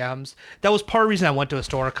more GMs. That was part of the reason I went to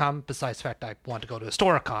Historicon, besides the fact I wanted to go to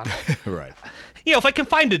Historicon. Right. If I can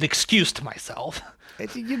find an excuse to myself.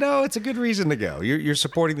 It's a good reason to go. You're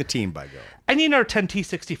supporting the team by going. I need another 10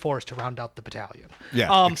 T-64s to round out the battalion.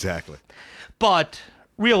 Yeah, exactly. But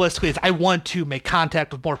realistically, I want to make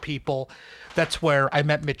contact with more people. That's where I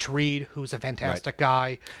met Mitch Reed, who's a fantastic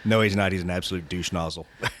guy. No, he's not. He's an absolute douche nozzle.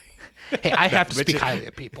 Hey, I have to speak highly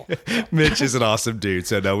of people. Mitch is an awesome dude.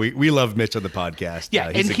 So, no, we love Mitch on the podcast.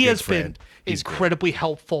 Yeah, he's and a he good has friend. been He's incredibly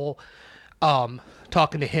helpful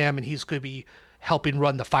talking to him, and he's going to be helping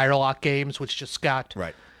run the Firelock games, which just got...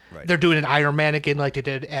 Right. They're doing an Iron Man again like they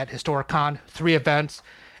did at Historicon. 3 events,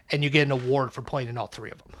 and you get an award for playing in all 3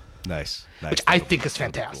 of them. Nice. Which I think is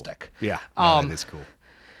fantastic. Cool. Yeah, that is cool.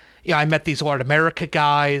 I met these Lord America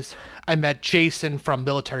guys. I met Jason from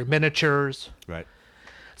Military Miniatures. Right.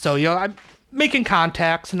 So, I'm making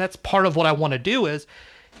contacts, and that's part of what I want to do is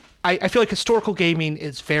I feel like historical gaming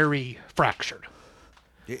is very fractured.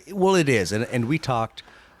 Well, it is. And we talked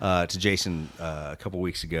to Jason a couple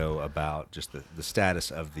weeks ago about just the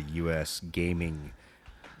status of the U.S.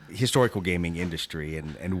 historical gaming industry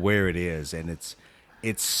and where it is, and it's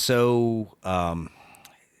so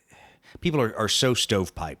people are so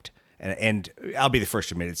stovepiped. And I'll be the first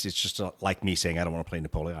to admit it's just like me saying I don't want to play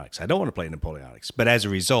Napoleonics. I don't want to play Napoleonics, but as a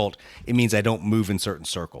result, it means I don't move in certain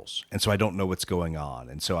circles, and so I don't know what's going on,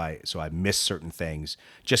 and so I miss certain things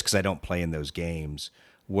just because I don't play in those games.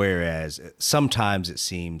 Whereas sometimes it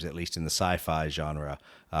seems, at least in the sci-fi genre,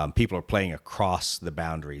 people are playing across the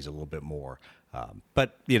boundaries a little bit more.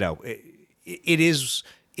 But it is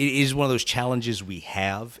one of those challenges we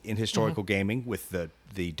have in historical gaming with the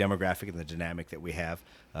demographic and the dynamic that we have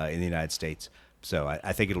in the United States. So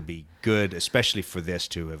I think it'll be good, especially for this,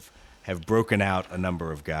 to have broken out a number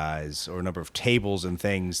of guys or a number of tables and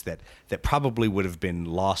things that probably would have been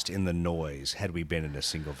lost in the noise had we been in a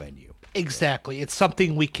single venue. Exactly. It's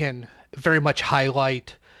something we can very much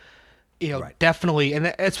highlight, Right. definitely. And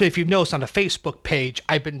that's if you've noticed on the Facebook page,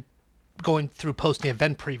 I've been going through posting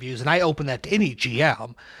event previews, and I open that to any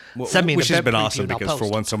GM. Send me an Which has event been preview awesome and I'll because for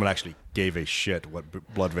post it. once someone actually gave a shit what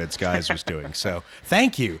Blood Red Skies was doing. So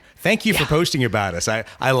thank you for posting about us.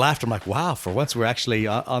 I laughed. I'm like, wow, for once we're actually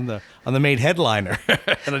on the main headliner.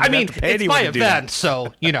 And I mean, have to pay it's anyone my to do that. event,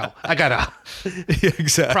 so I gotta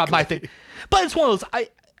Exactly. prop my thing. But it's one of those.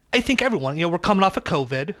 I think everyone, we're coming off of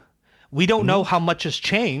COVID. We don't know how much has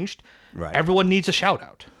changed. Right. Everyone needs a shout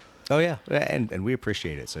out. Oh yeah, and we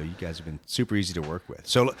appreciate it. So you guys have been super easy to work with.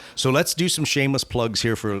 So let's do some shameless plugs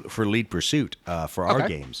here for Lead Pursuit for our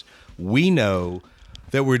Okay. games. We know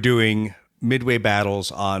that we're doing midway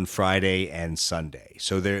battles on Friday and Sunday.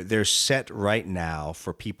 So they're set right now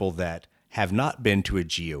for people that have not been to a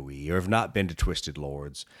GOE or have not been to Twisted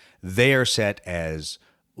Lords. They are set as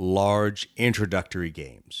large introductory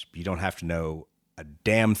games. You don't have to know a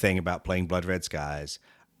damn thing about playing Blood Red Skies.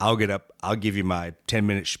 I'll get up, I'll give you my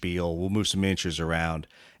 10-minute spiel, we'll move some miniatures around,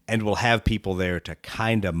 and we'll have people there to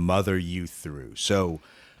kind of mother you through. So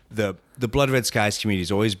the Blood Red Skies community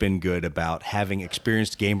has always been good about having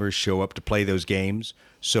experienced gamers show up to play those games,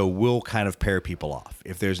 so we'll kind of pair people off.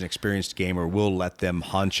 If there's an experienced gamer, we'll let them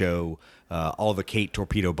honcho all the Kate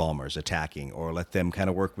torpedo bombers attacking, or let them kind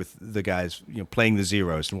of work with the guys playing the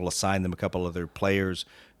Zeros, and we'll assign them a couple other players,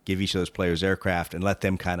 give each of those players aircraft, and let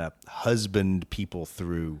them kind of husband people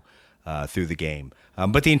through the game.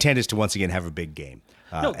 But the intent is to once again have a big game,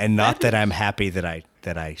 and not that I'm happy that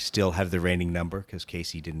I still have the reigning number because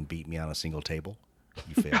Casey didn't beat me on a single table.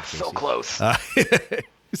 You failed, Casey. So close.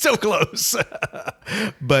 So close.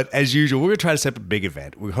 But as usual, we're going to try to set up a big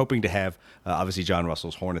event. We're hoping to have, obviously, John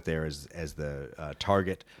Russell's Hornet there as the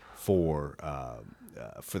target for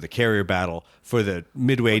the carrier battle. For the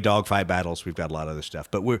midway dogfight battles, we've got a lot of other stuff.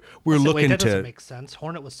 But we're looking Wait, that doesn't to. make sense.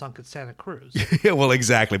 Hornet was sunk at Santa Cruz. Yeah, well,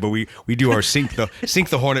 exactly. But we do our sink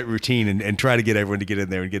the Hornet routine and try to get everyone to get in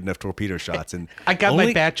there and get enough torpedo shots. And I got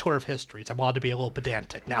my Bachelor of Histories. I'm allowed to be a little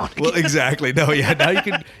pedantic now. Well, exactly. No, yeah. Now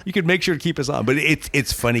you can make sure to keep us on. But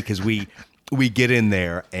it's funny because we get in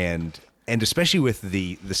there and especially with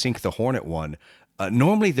the Sink the Hornet one,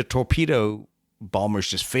 normally the torpedo bombers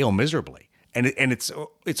just fail miserably, and it's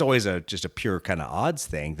always just a pure kind of odds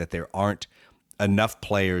thing that there aren't enough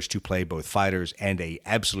players to play both fighters and a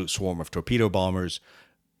absolute swarm of torpedo bombers.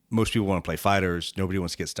 Most people want to play fighters. Nobody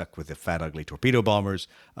wants to get stuck with the fat, ugly torpedo bombers.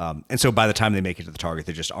 And so by the time they make it to the target,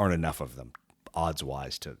 there just aren't enough of them,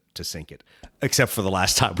 odds-wise, to sink it, except for the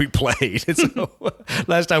last time we played. So,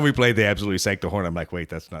 last time we played, they absolutely sank the Hornet. I'm like, wait,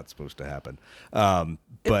 that's not supposed to happen.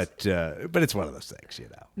 But it's one of those things,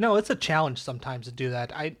 No, it's a challenge sometimes to do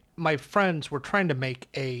that. My friends were trying to make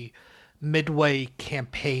a midway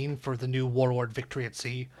campaign for the new Warlord Victory at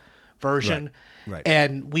Sea version. Right.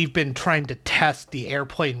 And we've been trying to test the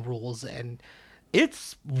airplane rules, and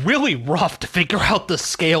it's really rough to figure out the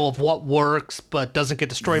scale of what works but doesn't get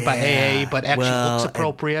destroyed by AA but actually looks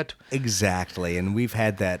appropriate. Exactly. And we've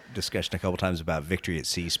had that discussion a couple times about Victory at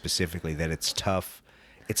Sea specifically, that it's tough.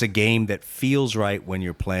 It's a game that feels right when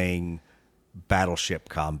you're playing battleship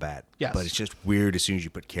combat, Yes. but it's just weird as soon as you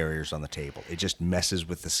put carriers on the table. It just messes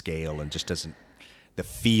with the scale and just doesn't, the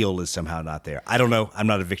feel is somehow not there. I don't know. I'm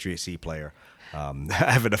not a Victory at Sea player. I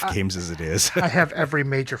have enough games as it is. I have every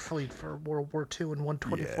major fleet for World War II and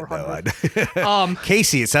 12400.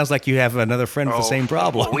 Casey, it sounds like you have another friend with the same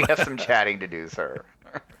problem. We have some chatting to do, sir.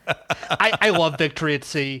 I love Victory at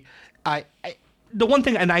Sea. The one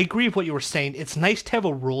thing, and I agree with what you were saying, it's nice to have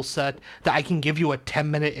a rule set that I can give you a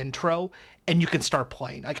 10-minute intro and you can start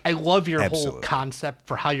playing. Like, I love your whole Absolutely. concept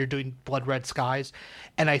for how you're doing Blood Red Skies,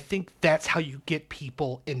 and I think that's how you get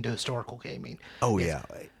people into historical gaming. Oh, yeah.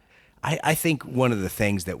 I think one of the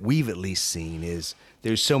things that we've at least seen is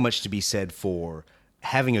there's so much to be said for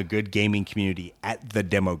having a good gaming community at the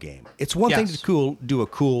demo game. It's one thing to do a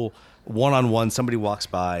cool one-on-one. Somebody walks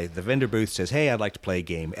by the vendor booth, says, hey, I'd like to play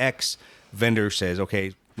game X. Vendor says,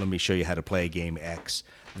 okay, let me show you how to play game X.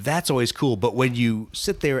 That's always cool. But when you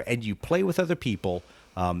sit there and you play with other people,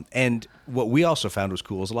 and what we also found was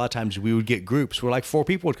cool is a lot of times we would get groups where like 4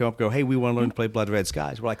 people would come up and go, hey, we want to learn to play Blood Red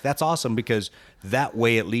Skies. We're like, that's awesome, because that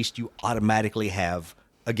way at least you automatically have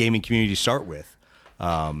a gaming community to start with.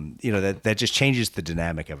 That just changes the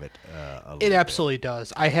dynamic of it. It absolutely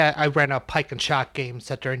does. I ran a pike and shot game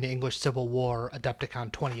set during the English Civil War,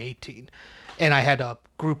 Adepticon 2018, and I had a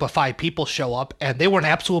group of 5 people show up, and they were an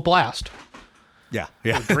absolute blast. Yeah.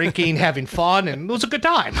 We're drinking, having fun, and it was a good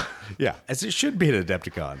time. Yeah, as it should be at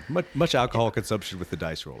Adepticon. Much alcohol consumption with the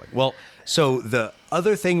dice rolling. Well, so the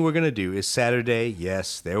other thing we're going to do is Saturday,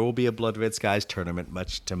 yes, there will be a Blood Red Skies tournament,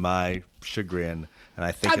 much to my chagrin. And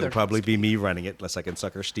I think it'll probably be me running it, unless I can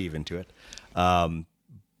sucker Steve into it. But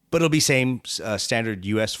it'll be same standard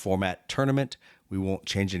U.S. format tournament. We won't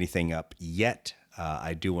change anything up yet.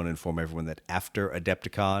 I do want to inform everyone that after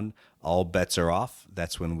Adepticon, all bets are off.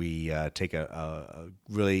 That's when we take a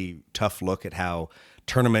really tough look at how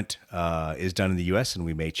tournament is done in the U.S., and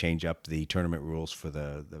we may change up the tournament rules for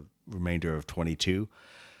the remainder of 22.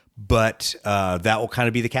 But that will kind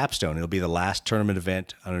of be the capstone. It'll be the last tournament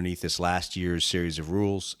event underneath this last year's series of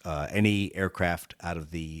rules. Any aircraft out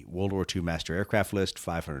of the World War II master aircraft list,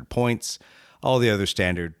 500 points. All the other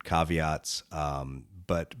standard caveats.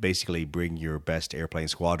 But basically bring your best airplane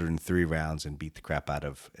squadron 3 rounds and beat the crap out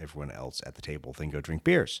of everyone else at the table. Then go drink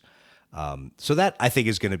beers. So that, I think,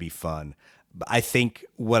 is going to be fun. But I think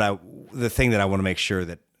the thing that I want to make sure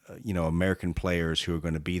that American players who are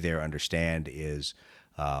going to be there understand is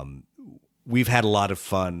we've had a lot of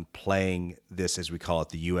fun playing this, as we call it,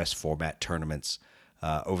 the U.S. format tournaments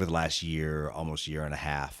over the last year, almost year and a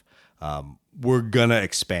half. We're going to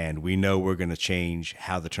expand. We know we're going to change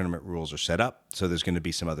how the tournament rules are set up. So there's going to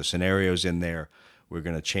be some other scenarios in there. We're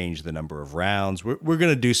going to change the number of rounds. We're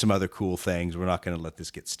going to do some other cool things. We're not going to let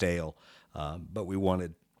this get stale. But we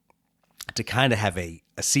wanted to kind of have a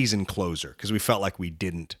season closer, because we felt like we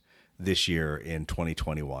didn't this year in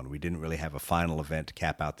 2021. We didn't really have a final event to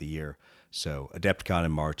cap out the year. So Adepticon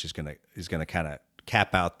in March is going to kind of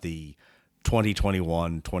cap out the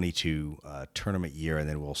 2021-22 tournament year, and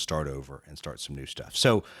then we'll start over and start some new stuff.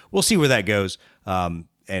 So we'll see where that goes, and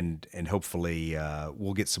hopefully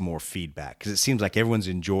we'll get some more feedback, because it seems like everyone's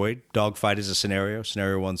enjoyed Dogfight as a scenario.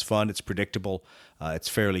 Scenario 1's fun. It's predictable. It's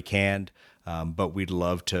fairly canned. But we'd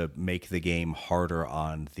love to make the game harder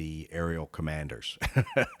on the aerial commanders.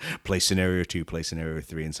 Play Scenario 2, play Scenario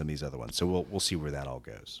 3, and some of these other ones. So we'll see where that all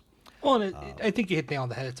goes. Well, I think you hit the nail on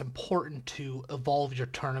the head. It's important to evolve your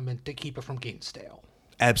tournament to keep it from getting stale.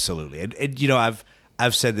 Absolutely. And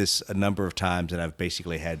I've said this a number of times, and I've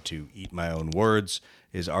basically had to eat my own words,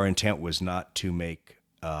 is our intent was not to make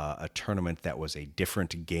a tournament that was a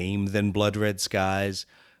different game than Blood Red Skies.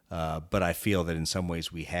 But I feel that in some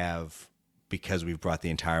ways we have, because we've brought the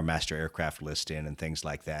entire master aircraft list in and things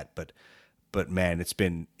like that. But man, it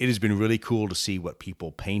has been really cool to see what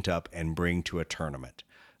people paint up and bring to a tournament,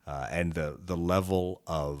 and the level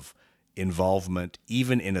of involvement,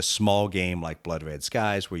 even in a small game like Blood Red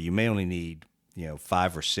Skies, where you may only need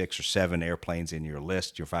 5 or 6 or 7 airplanes in your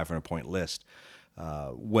list, your 500-point list.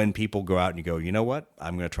 When people go out and you go, you know what,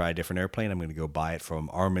 I'm going to try a different airplane. I'm going to go buy it from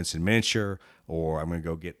Armaments and Miniature, or I'm going to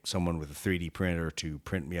go get someone with a 3D printer to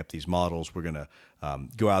print me up these models. We're going to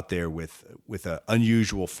go out there with an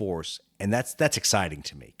unusual force, and that's exciting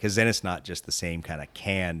to me, because then it's not just the same kind of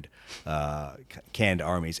canned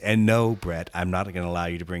armies. And no, Brett, I'm not going to allow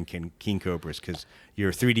you to bring King Cobras, because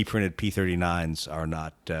your 3D printed P-39s are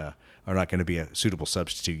not going to be a suitable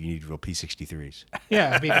substitute. You need real P-63s.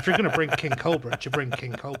 Yeah, I mean, if you're going to bring King Cobra, you bring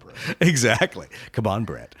King Cobra. Exactly. Come on,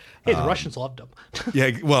 Brett. Hey, the Russians loved them.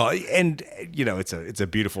 Yeah, well, and it's a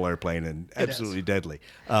beautiful airplane and absolutely deadly.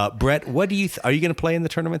 Brett, what do you are you going to play in the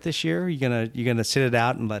tournament this year? Are you gonna sit it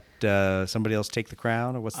out and let somebody else take the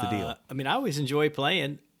crown, or what's the deal? I mean, I always enjoy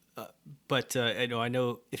playing, but I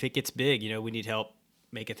know if it gets big, we need help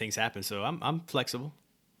making things happen. So I'm flexible.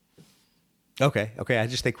 Okay. I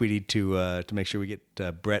just think we need to make sure we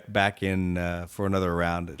get Brett back in for another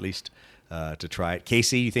round, at least to try it.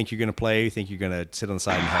 Casey, you think you're going to play? You think you're going to sit on the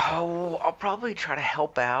side and help? Oh, I'll probably try to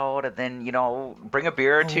help out, and then bring a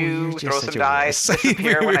beer or two, you're throw just some such a dice, wuss.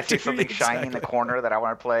 disappear when I see Exactly. something shiny in the corner that I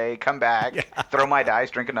want to play, come back, throw my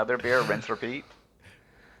dice, drink another beer, rinse, repeat.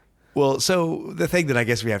 Well, so the thing that I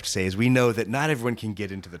guess we have to say is we know that not everyone can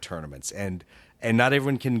get into the tournaments, and not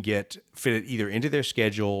everyone can fit it either into their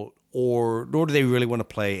schedule nor do they really want to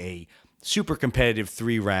play a super competitive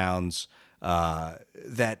 3 rounds.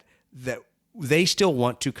 That they still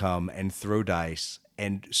want to come and throw dice,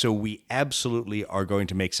 and so we absolutely are going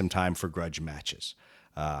to make some time for grudge matches.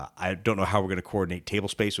 I don't know how we're going to coordinate table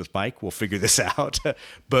space with Mike. We'll figure this out.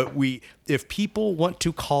 But if people want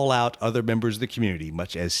to call out other members of the community,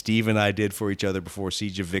 much as Steve and I did for each other before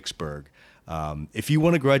Siege of Vicksburg, if you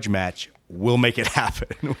want a grudge match, we'll make it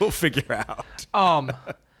happen. We'll figure out.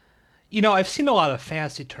 I've seen a lot of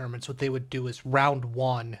fantasy tournaments. What they would do is round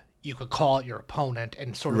 1, you could call out your opponent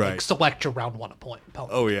and sort of like select your round 1 opponent.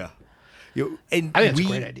 Oh yeah. And I think it's a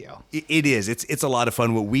great idea. It is. It's a lot of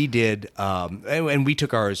fun. What we did, and we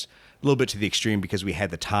took ours a little bit to the extreme because we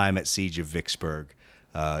had the time at Siege of Vicksburg,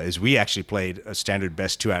 is we actually played a standard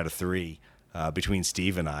best 2 out of 3 between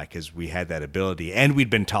Steve and I because we had that ability. And we'd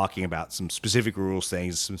been talking about some specific rules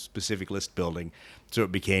things, some specific list building. So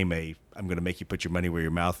it became I'm going to make you put your money where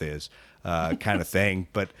your mouth is kind of thing.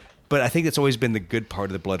 But I think that's always been the good part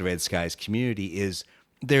of the Blood Red Skies community is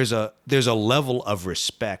there's a level of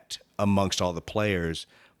respect amongst all the players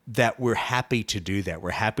that we're happy to do that. We're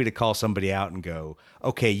happy to call somebody out and go,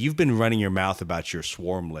 okay, you've been running your mouth about your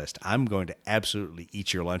swarm list. I'm going to absolutely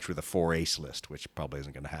eat your lunch with a 4-ace list, which probably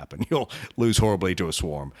isn't going to happen. You'll lose horribly to a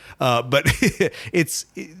swarm. But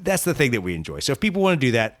that's the thing that we enjoy. So if people want to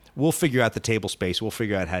do that, we'll figure out the table space. We'll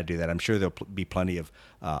figure out how to do that. I'm sure there'll be plenty of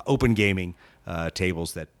open gaming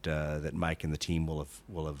tables that Mike and the team will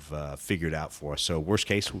have figured out for us. So worst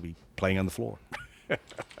case, we'll be playing on the floor.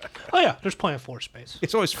 Oh yeah, there's plenty of floor space.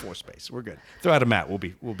 It's always floor space. We're good. Throw out a mat.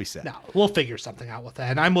 We'll be set. No, we'll figure something out with that.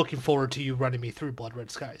 And I'm looking forward to you running me through Blood Red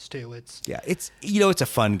Skies too. It's a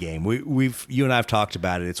fun game. You and I have talked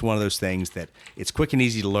about it. It's one of those things that it's quick and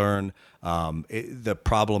easy to learn. The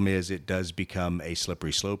problem is it does become a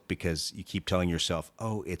slippery slope because you keep telling yourself,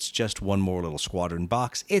 oh, it's just one more little squadron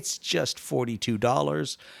box. It's just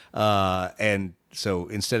 $42. And so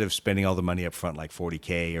instead of spending all the money up front like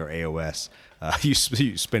 $40K or AOS, you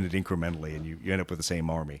spend it incrementally and you end up with the same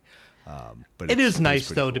army. But it is nice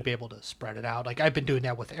though cool to be able to spread it out. Like I've been doing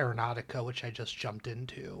that with Aeronautica, which I just jumped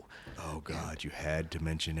into. Oh God, you had to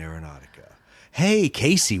mention Aeronautica. Hey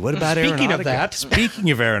Casey, what about Speaking Aeronautica? of that,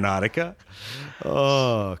 Speaking of Aeronautica,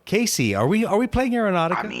 Casey, are we playing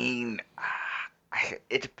Aeronautica? I mean,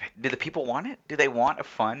 do the people want it? Do they want a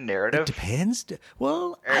fun narrative? It depends.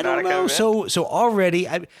 Well, Aeronautica I don't know. event? So already,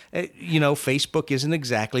 Facebook isn't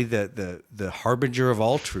exactly the harbinger of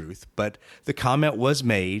all truth, but the comment was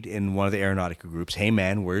made in one of the Aeronautica groups. Hey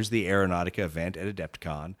man, where's the Aeronautica event at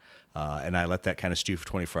Adepticon? And I let that kind of stew for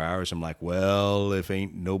 24 hours. I'm like, well, if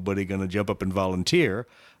ain't nobody gonna jump up and volunteer,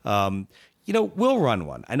 we'll run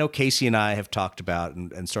one. I know Casey and I have talked about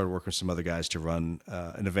and started working with some other guys to run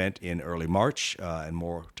an event in early March and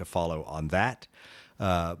more to follow on that.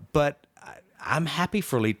 But I'm happy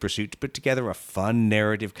for Elite Pursuit to put together a fun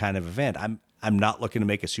narrative kind of event. I'm not looking to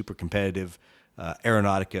make a super competitive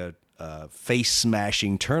Aeronautica face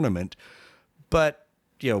smashing tournament, but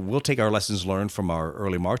we'll take our lessons learned from our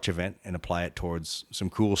early March event and apply it towards some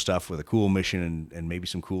cool stuff with a cool mission and maybe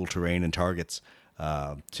some cool terrain and targets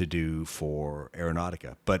to do for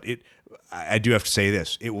Aeronautica. But I do have to say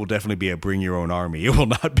this. It will definitely be a bring your own army. It will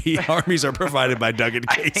not be armies are provided by Doug and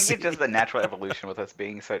Casey. I think it's just the natural evolution with us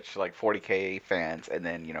being such like 40K fans and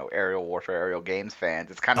then, aerial warfare, aerial games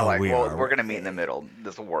fans. It's kind of we're going to meet in the middle.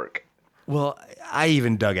 This will work. Well, I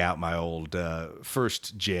even dug out my old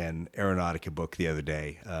first gen Aeronautica book the other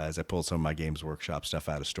day as I pulled some of my Games Workshop stuff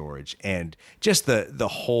out of storage, and just the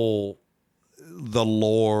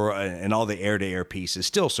lore and all the air-to-air piece is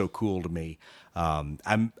still so cool to me.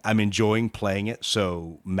 I'm enjoying playing it.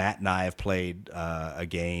 So Matt and I have played a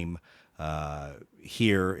game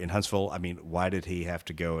here in Huntsville. I mean, why did he have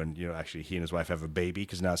to go and actually he and his wife have a baby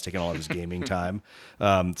because now it's taking all of his gaming time.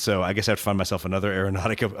 So I guess I have to find myself another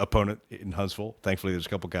Aeronautica opponent in Huntsville. Thankfully, there's a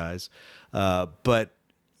couple guys, but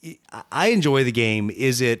I enjoy the game.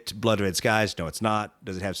 Is it Blood Red Skies? No, it's not.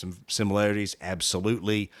 Does it have some similarities?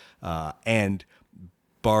 Absolutely. And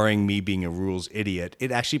barring me being a rules idiot,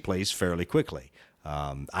 it actually plays fairly quickly,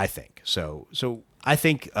 I think. So I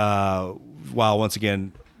think, while once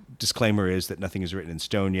again, disclaimer is that nothing is written in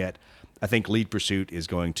stone yet, I think Lead Pursuit is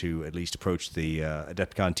going to at least approach the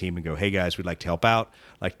Adepticon team and go, hey guys, we'd like to help out.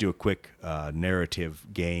 Like to do a quick narrative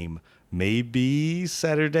game, maybe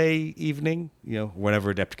Saturday evening,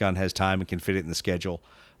 whenever Adepticon has time and can fit it in the schedule.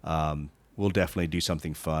 We'll definitely do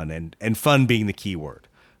something fun, and fun being the key word.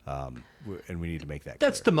 And we need to make that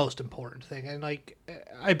That's clear. the most important thing. And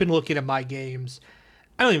I've been looking at my games.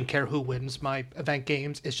 I don't even care who wins my event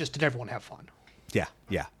games. It's just, did everyone have fun? Yeah.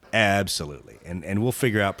 Absolutely. And we'll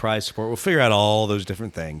figure out prize support. We'll figure out all those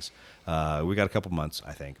different things. We got a couple months,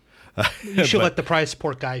 I think. You should let the prize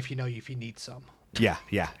support guy if you need some. Yeah.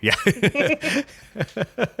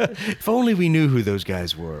 If only we knew who those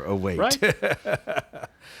guys were. Oh, wait. Right?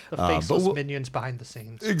 The faceless minions behind the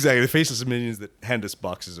scenes. Exactly. The faceless minions that hand us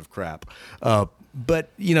boxes of crap. But,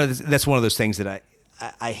 you know, that's one of those things that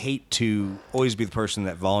I hate to always be the person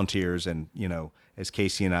that volunteers and, you know, as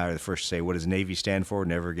Casey and I are the first to say, what does Navy stand for?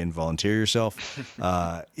 Never again volunteer yourself.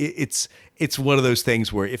 It's one of those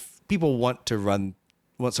things where if people want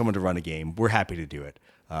someone to run a game, we're happy to do it.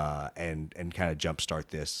 And kind of jumpstart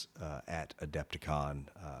this at Adepticon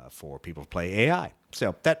for people to play AI.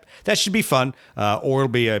 So that should be fun, or it'll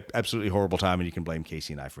be an absolutely horrible time, and you can blame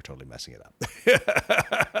Casey and I for totally messing it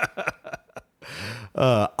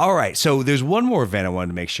up. All right, so there's one more event I wanted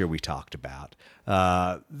to make sure we talked about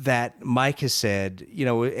that Mike has said, you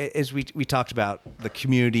know, as we talked about the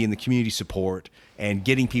community and the community support and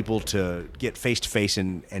getting people to get face-to-face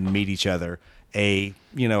and meet each other, a,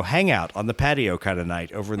 you know, hangout on the patio kind of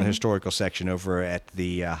night over in the historical section over at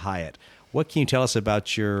the Hyatt. What can you tell us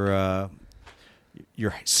about your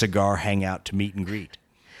cigar hangout to meet and greet?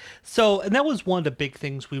 So, and that was one of the big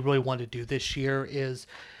things we really wanted to do this year is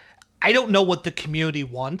I don't know what the community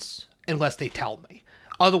wants unless they tell me.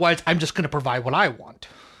 Otherwise, I'm just going to provide what I want.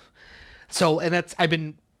 So, and I've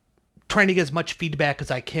been trying to get as much feedback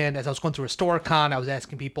as I can. As I was going through Historicon, I was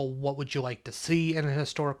asking people, what would you like to see in a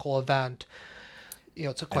historical event? You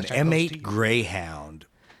know, it's a question. An M8 Greyhound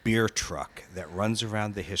beer truck that runs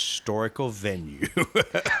around the historical venue.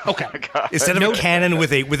 Okay. Instead of a cannon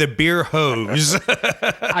with a beer hose.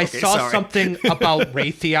 I saw something about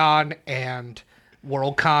Raytheon and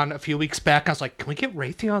Worldcon a few weeks back. I was like, can we get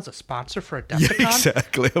Raytheon as a sponsor for Adepticon? Yeah,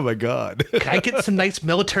 exactly. Oh my God. Can I get some nice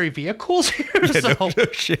military vehicles here? Yeah, no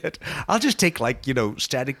shit. I'll just take, like, you know,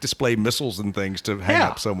 static display missiles and things to hang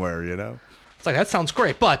up somewhere, you know? It's like, that sounds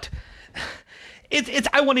great, but it's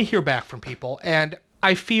I want to hear back from people, and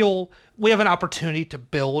I feel we have an opportunity to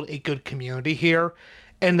build a good community here,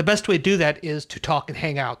 and the best way to do that is to talk and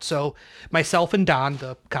hang out. So myself and Don,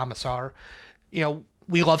 the commissar, you know,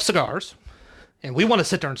 we love cigars, and we want to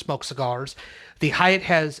sit there and smoke cigars. The Hyatt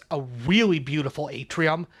has a really beautiful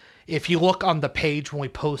atrium. If you look on the page when we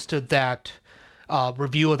posted that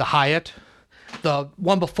review of the Hyatt, the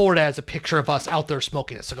one before that is a picture of us out there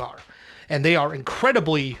smoking a cigar, and they are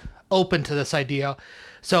incredibly open to this idea.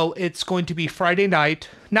 So it's going to be Friday night,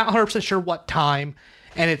 not 100% sure what time,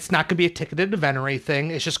 and it's not going to be a ticketed event or anything.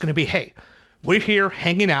 It's just going to be, hey, we're here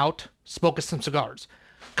hanging out, smoking some cigars.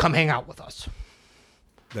 Come hang out with us.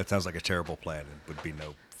 That sounds like a terrible plan. It would be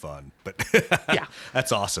no fun, but yeah,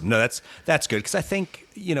 that's awesome. No, that's good, because I think,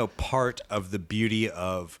 you know, part of the beauty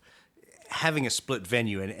of having a split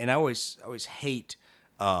venue, and I always hate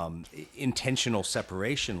intentional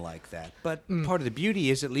separation like that. But part of the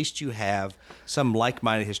beauty is at least you have some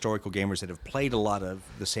like-minded historical gamers that have played a lot of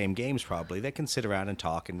the same games probably that can sit around and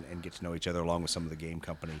talk and get to know each other along with some of the game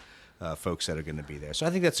company folks that are going to be there. So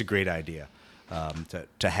I think that's a great idea,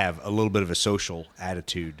 to have a little bit of a social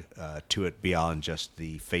attitude to it beyond just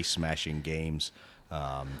the face-smashing games,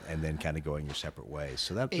 and then kind of going your separate ways.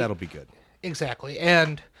 So that'll be good. Exactly.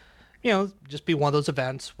 And you know, just be one of those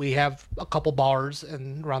events. We have a couple bars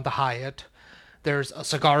around the Hyatt. There's a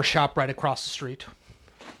cigar shop right across the street.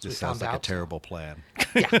 This sounds like a terrible plan.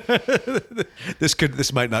 Yeah.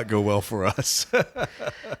 This might not go well for us.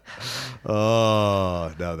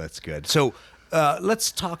 Oh, no, that's good. So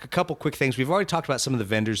let's talk a couple quick things. We've already talked about some of the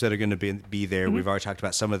vendors that are going to be there. Mm-hmm. We've already talked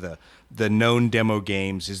about some of the known demo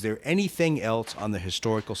games. Is there anything else on the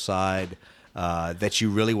historical side that you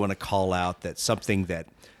really want to call out, that's something that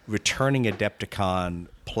returning Adepticon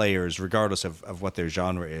players, regardless of what their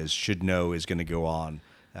genre is, should know is going to go on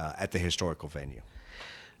at the historical venue?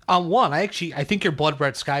 I think your Blood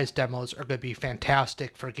Red Skies demos are going to be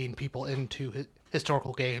fantastic for getting people into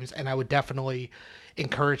historical games, and I would definitely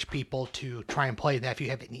encourage people to try and play that if you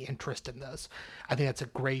have any interest in this. I think that's a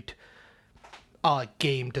great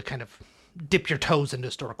game to kind of dip your toes into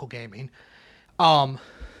historical gaming.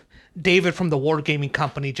 David from the Wargaming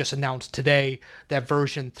Company just announced today that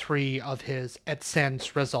version 3 of his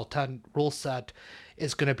Essence Resultant rule set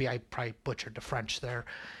is going to be, I probably butchered the French there,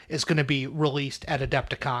 is going to be released at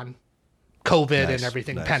Adepticon, COVID and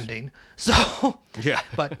everything pending. So, yeah.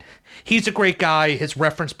 But he's a great guy. His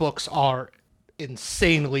reference books are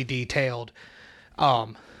insanely detailed.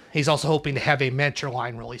 He's also hoping to have a miniature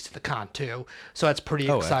line released at the con too. So that's pretty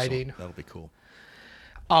exciting. Excellent. That'll be cool.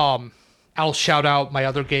 I'll shout out one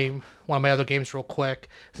of my other games real quick.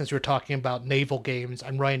 Since we were talking about naval games,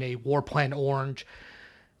 I'm running a Warplan Orange,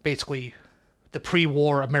 basically the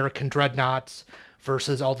pre-war American dreadnoughts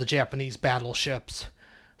versus all the Japanese battleships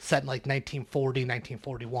set in like 1940,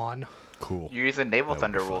 1941. Cool. You're using Naval That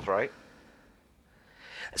would be Thunder rules, fun. right?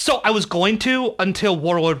 So I was going to until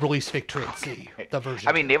Warlord released Victory at Sea, the version.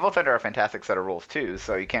 I mean, Naval Thunder are a fantastic set of rules too,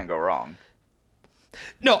 so you can't go wrong.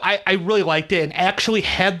 No, I really liked it, and actually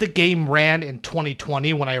had the game ran in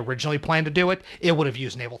 2020 when I originally planned to do it, it would have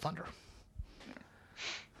used Naval Thunder.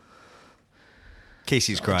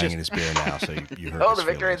 Casey's crying in his beer now, so you heard Oh, his the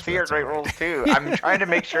Victory at feelings, Sea but are that's great all right. rules too. I'm trying to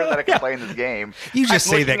make sure that I can play in this game. You just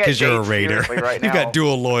I'm say that looking at because you're a dates raider. seriously right You've now. got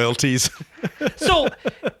dual loyalties. So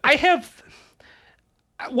I have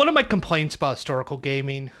one of my complaints about historical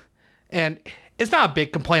gaming, and it's not a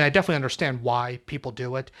big complaint. I definitely understand why people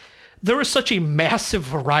do it. There is such a massive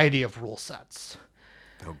variety of rule sets.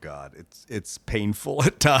 Oh God, it's painful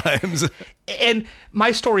at times. And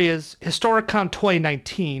my story is Historicon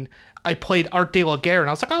 2019. I played Art de la Guerre, and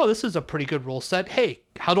I was like, oh, this is a pretty good rule set. Hey,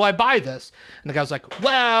 how do I buy this? And the guy was like,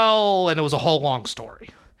 well, and it was a whole long story.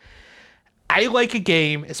 I like a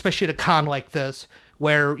game, especially at a con like this,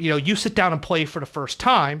 where you sit down and play for the first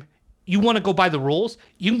time. You want to go buy the rules,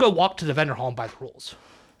 you can go walk to the vendor hall and buy the rules.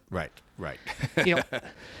 Right.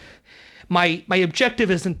 My objective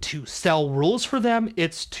isn't to sell rules for them,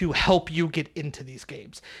 it's to help you get into these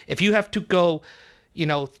games. If you have to go,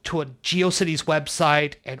 to a GeoCities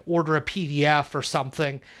website and order a PDF or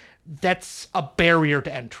something, that's a barrier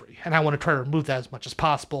to entry. And I want to try to remove that as much as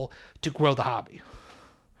possible to grow the hobby.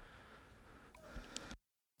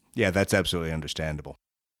 Yeah, that's absolutely understandable.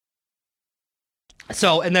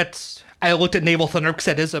 So, I looked at Naval Thunder because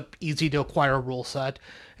that is a easy to acquire rule set.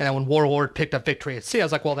 And then when Warlord picked up Victory at Sea, I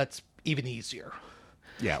was like, well, that's even easier.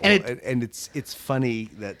 Yeah, And it's funny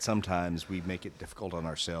that sometimes we make it difficult on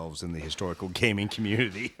ourselves in the historical gaming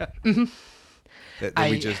community. Mm-hmm.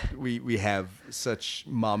 that we have such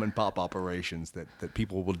mom and pop operations that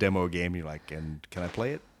people will demo a game and you're like, and can I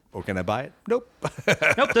play it or can I buy it? Nope.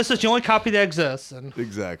 Nope, this is the only copy that exists. And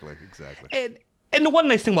Exactly. And the one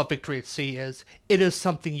nice thing about Victory at Sea is it is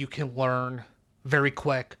something you can learn very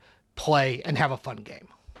quick, play, and have a fun game.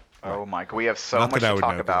 Oh, Mike, we have so Not much that I to would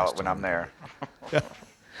talk know about this when time. I'm there.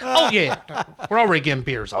 Oh, yeah. We're already getting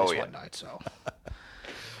beers on Oh, this yeah. one night, so.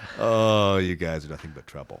 Oh, you guys are nothing but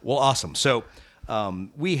trouble. Well, awesome. So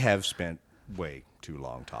we have spent way too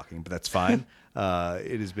long talking, but that's fine.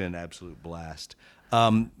 It has been an absolute blast.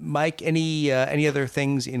 Mike, any other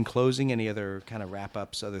things in closing? Any other kind of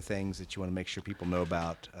wrap-ups, other things that you want to make sure people know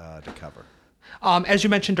about to cover? As you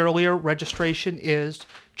mentioned earlier, registration is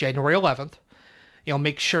January 11th.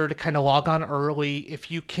 Make sure to kind of log on early if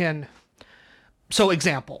you can. So,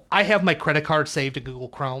 example, I have my credit card saved in Google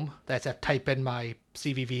Chrome. That's I type in my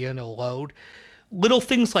CVV and it'll load. Little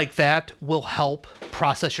things like that will help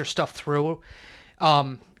process your stuff through.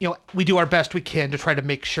 We do our best we can to try to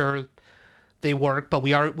make sure they work, but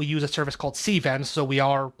we use a service called CVEN, so we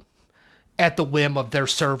are at the whim of their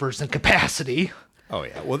servers and capacity. Oh,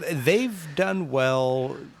 yeah. Well, they've done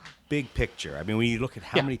well, big picture. I mean, when you look at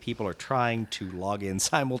how many people are trying to log in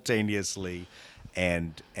simultaneously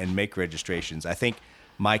and make registrations, I think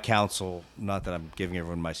my counsel, not that I'm giving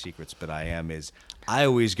everyone my secrets, but I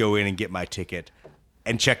always go in and get my ticket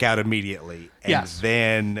and check out immediately and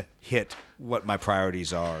then hit what my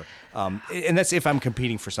priorities are. And that's if I'm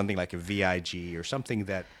competing for something like a VIG or something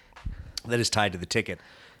that is tied to the ticket.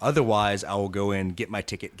 Otherwise, I will go in, get my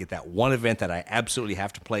ticket, get that one event that I absolutely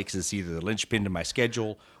have to play because it's either the linchpin to my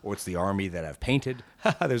schedule or it's the army that I've painted.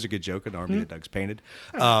 There's a good joke, an army that Doug's painted.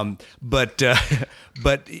 But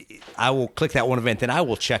I will click that one event, then I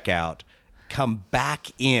will check out, come back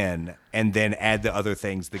in, and then add the other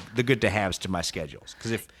things, the good to haves to my schedules.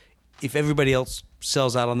 Because if everybody else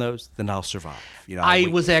sells out on those, then I'll survive. I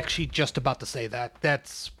was actually just about to say that.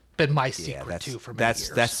 That's been my secret too for many years.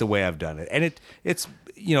 That's the way I've done it, and it's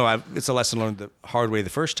it's a lesson learned the hard way the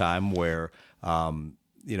first time where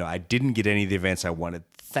I didn't get any of the events I wanted.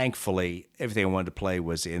 Thankfully, everything I wanted to play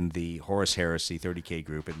was in the Horus Heresy 30K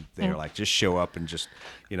group, and they were like, just show up and just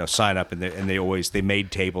sign up, and they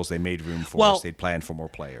made tables, they made room for us, they'd plan for more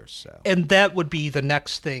players. So. And that would be the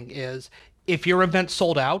next thing is if your event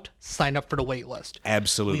sold out, sign up for the wait list.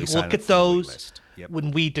 Absolutely, we sign look up at for the wait those list. Yep.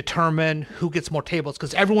 when we determine who gets more tables,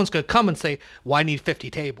 because everyone's going to come and say, well, I need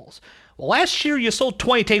 50 tables. Well, last year you sold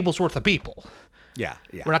 20 tables worth of people. Yeah.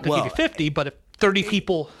 We're not going to give you 50, but if 30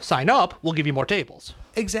 people sign up, we'll give you more tables.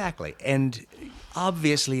 Exactly. And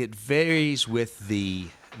obviously it varies with the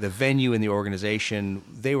venue and the organization.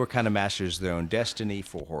 They were kind of masters of their own destiny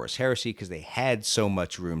for Horus Heresy because they had so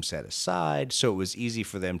much room set aside, so it was easy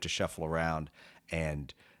for them to shuffle around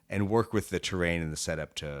and work with the terrain and the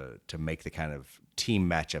setup to make the kind of team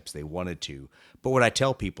matchups they wanted to. But what I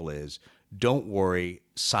tell people is, don't worry,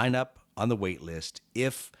 sign up on the wait list.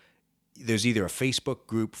 If there's either a Facebook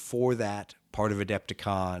group for that part of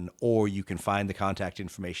Adepticon, or you can find the contact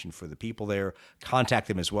information for the people there, contact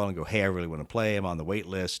them as well and go, hey, I really want to play. I'm on the wait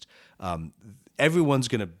list. Everyone's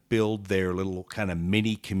going to build their little kind of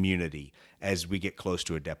mini community as we get close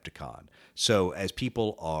to Adepticon. So as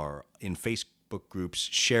people are in Facebook groups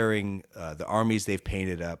sharing the armies they've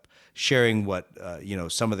painted up, sharing what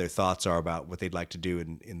some of their thoughts are about what they'd like to do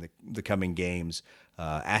in the coming games,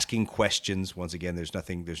 asking questions. Once again,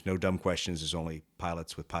 there's no dumb questions. There's only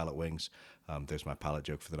pilots with pilot wings. There's my pilot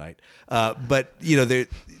joke for the night. But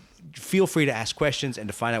feel free to ask questions and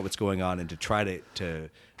to find out what's going on and to try to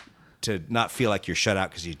not feel like you're shut out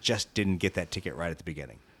because you just didn't get that ticket right at the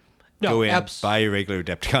beginning. No, go in, buy your regular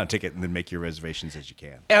Adepticon ticket, and then make your reservations as you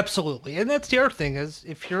can. Absolutely. And that's the other thing is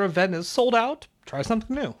if your event is sold out, try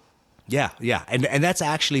something new. Yeah. And that's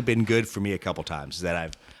actually been good for me a couple times,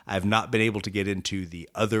 that I've not been able to get into the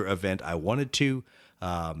other event I wanted to.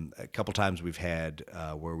 A couple times we've had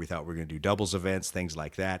where we thought we were going to do doubles events, things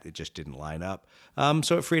like that. It just didn't line up.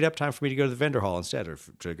 So it freed up time for me to go to the vendor hall instead, or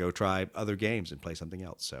to go try other games and play something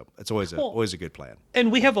else. So it's always a good plan.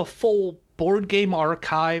 And we have a full board game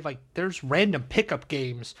archive. Like there's random pickup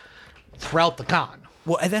games throughout the con.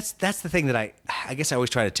 Well, and that's the thing that I guess I always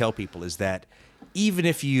try to tell people is that even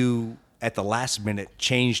if you at the last minute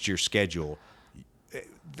changed your schedule,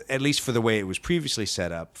 at least for the way it was previously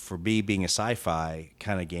set up, for me being a sci-fi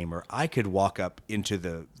kind of gamer, I could walk up into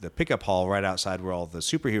the pickup hall right outside where all the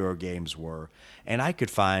superhero games were, and I could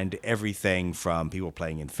find everything from people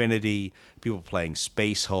playing Infinity, people playing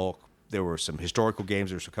Space Hulk. There were some historical games.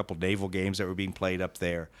 There was a couple naval games that were being played up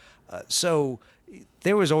there. So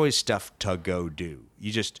there was always stuff to go do.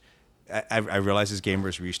 You just... I realize as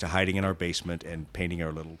gamers we're used to hiding in our basement and painting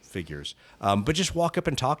our little figures. But just walk up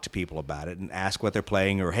and talk to people about it and ask what they're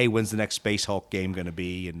playing, or, hey, when's the next Space Hulk game going to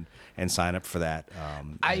be, and sign up for that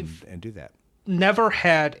and do that. Never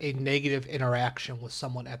had a negative interaction with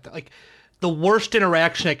someone at the worst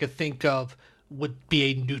interaction I could think of would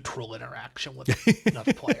be a neutral interaction with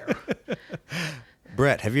another player.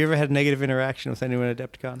 Brett, have you ever had a negative interaction with anyone at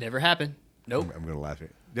Adepticon? Never happened. Nope. I'm going to laugh at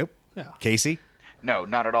you. Nope. Yeah. Casey? No,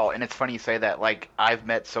 not at all. And it's funny you say that. Like, I've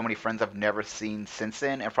met so many friends I've never seen since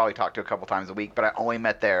then, and probably talked to a couple times a week, but I only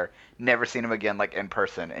met there, never seen them again, like, in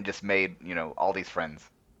person, and just made, all these friends.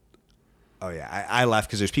 Oh, yeah. I laugh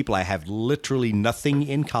because there's people I have literally nothing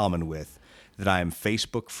in common with that I am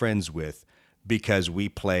Facebook friends with because we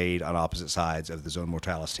played on opposite sides of the Zone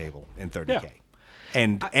Mortalis table in 30K. Yeah.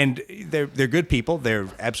 And they're good people. They're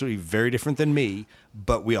absolutely very different than me,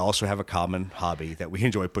 but we also have a common hobby that we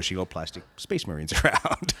enjoy pushing old plastic space marines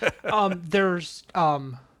around. There's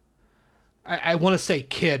I want to say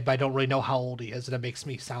kid, but I don't really know how old he is, and it makes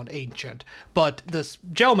me sound ancient. But this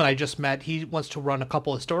gentleman I just met, he wants to run a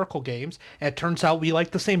couple historical games, and it turns out we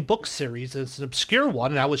like the same book series. It's an obscure one,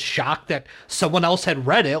 and I was shocked that someone else had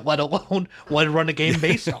read it, let alone wanted to run a game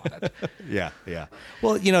based on it. Yeah.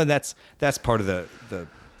 Well, that's part of the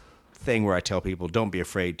thing where I tell people, don't be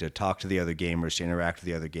afraid to talk to the other gamers, to interact with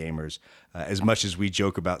the other gamers, as much as we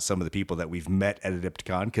joke about some of the people that we've met at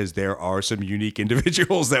Adepticon, because there are some unique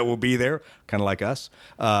individuals that will be there, kind of like us.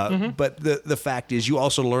 But the fact is, you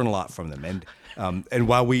also learn a lot from them. And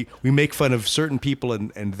while we make fun of certain people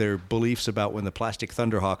and their beliefs about when the plastic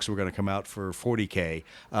Thunderhawks were going to come out for 40K,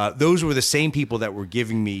 those were the same people that were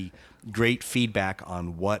giving me great feedback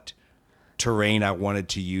on what terrain I wanted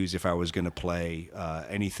to use if I was going to play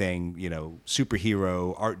anything,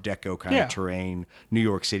 superhero, Art Deco kind of terrain, New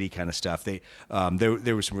York City kind of stuff.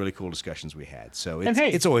 There were some really cool discussions we had. So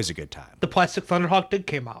it's always a good time. The plastic Thunderhawk did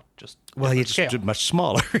came out. Just much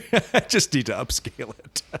smaller. I just need to upscale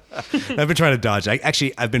it. I've been trying to dodge.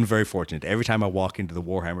 I've been very fortunate. Every time I walk into the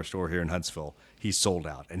Warhammer store here in Huntsville, he's sold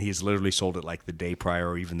out, and he's literally sold it like the day prior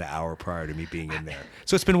or even the hour prior to me being in there.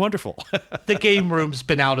 So it's been wonderful. The game room's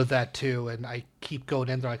been out of that too, and I keep going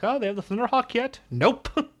in. They're like, "Oh, they have the Thunderhawk yet?" Nope.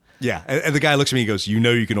 Yeah, and the guy looks at me and goes,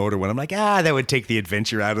 you can order one. I'm like, that would take the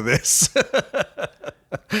adventure out of this.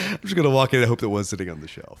 I'm just going to walk in and hope that one's sitting on the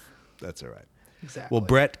shelf. That's all right. Exactly. Well,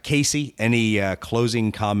 Brett, Casey, any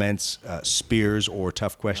closing comments, spears, or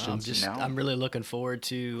tough questions? I'm really looking forward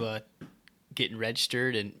to getting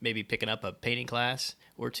registered and maybe picking up a painting class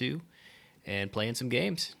or two and playing some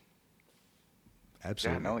games.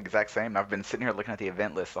 Absolutely. Yeah, no, exact same. I've been sitting here looking at the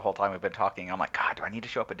event list the whole time we've been talking. I'm like, God, do I need to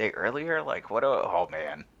show up a day earlier? Like, oh,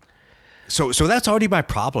 man. So that's already my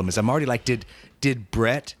problem. Is I'm already like, did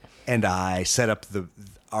Brett and I set up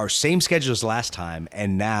our same schedule as last time,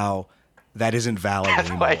 and now that isn't valid That's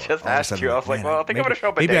anymore. why I just All of a asked sudden, you. I like, was like, man, well, I think I'm going to show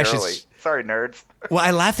up a maybe day I should early. Sorry, nerds. Well,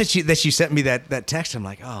 I laughed that you sent me that text. I'm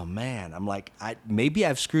like, oh man. I'm like, maybe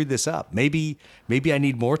I've screwed this up. Maybe I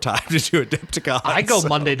need more time to do Adepticon. I go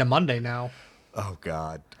Monday to Monday now. Oh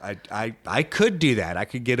God, I could do that. I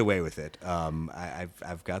could get away with it.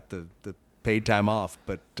 I've got the paid time off,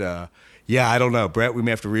 but yeah, I don't know, Brett. We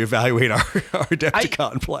may have to reevaluate our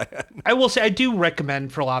Adepticon plan. I will say I do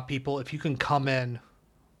recommend for a lot of people if you can come in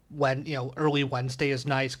when early Wednesday is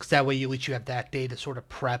nice because that way at least you have that day to sort of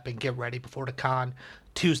prep and get ready before the con.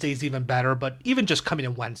 Tuesday's even better, but even just coming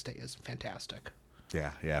in Wednesday is fantastic.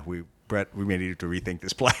 Yeah. Brett, we may need to rethink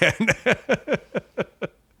this plan,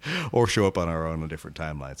 or show up on our own on different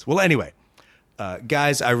timelines. Well, anyway.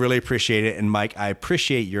 Guys, I really appreciate it. And Mike, I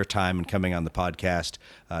appreciate your time in coming on the podcast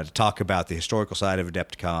to talk about the historical side of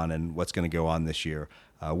Adepticon and what's going to go on this year.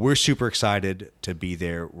 We're super excited to be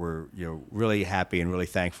there. We're really happy and really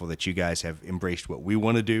thankful that you guys have embraced what we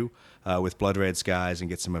want to do with Blood Red Skies and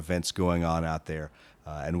get some events going on out there.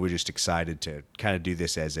 And we're just excited to kind of do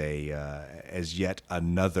this as yet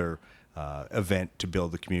another event to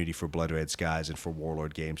build the community for Blood Red Skies and for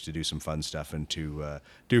Warlord Games to do some fun stuff and to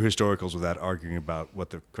do historicals without arguing about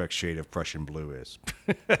what the correct shade of Prussian blue is.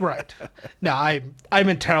 Right. No, I'm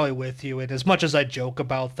entirely with you. And as much as I joke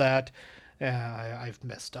about that, I've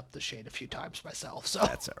messed up the shade a few times myself. So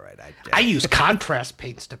That's all right. I use contrast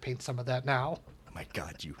paints to paint some of that now. Oh my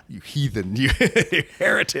God, you heathen, you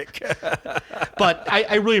heretic. But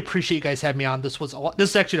I really appreciate you guys having me on. This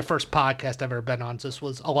is actually the first podcast I've ever been on. So this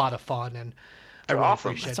was a lot of fun, and I really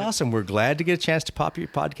appreciate That's it. awesome. We're glad to get a chance to pop your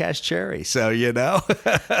podcast cherry. So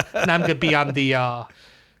And I'm going to be on the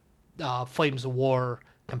Flames of War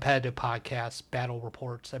competitive podcast, Battle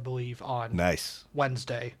Reports, I believe, on nice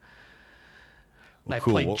Wednesday. And I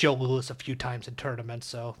cool. played Joe Lewis a few times in tournaments,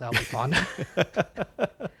 so that'll be fun.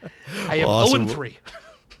 I am Awesome. 0-3.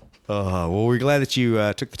 Well, we're glad that you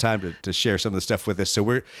took the time to share some of the stuff with us.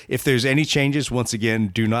 So if there's any changes, once again,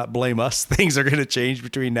 do not blame us. Things are going to change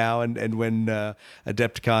between now and when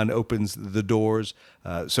Adepticon opens the doors.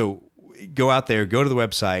 So go out there, go to the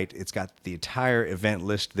website. It's got the entire event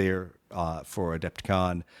list there for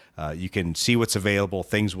Adepticon. You can see what's available.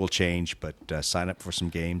 Things will change, but sign up for some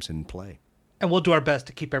games and play. And we'll do our best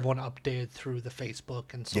to keep everyone updated through the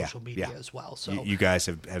Facebook and social media as well. So you guys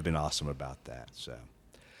have been awesome about that. So,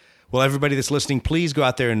 well, everybody that's listening, please go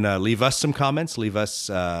out there and leave us some comments. Leave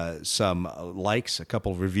us some likes, a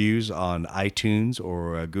couple of reviews on iTunes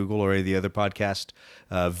or Google or any of the other podcast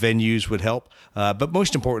venues would help. But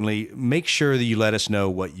most importantly, make sure that you let us know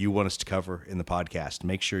what you want us to cover in the podcast.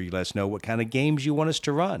 Make sure you let us know what kind of games you want us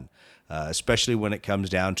to run. Especially when it comes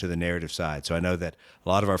down to the narrative side. So I know that a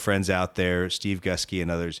lot of our friends out there, Steve Gusky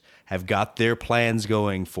and others, have got their plans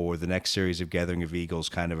going for the next series of Gathering of Eagles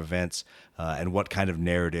kind of events and what kind of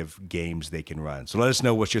narrative games they can run. So let us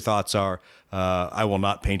know what your thoughts are. I will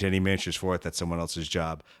not paint any miniatures for it. That's someone else's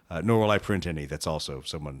job. Nor will I print any. That's also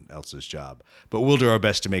someone else's job. But we'll do our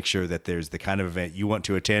best to make sure that there's the kind of event you want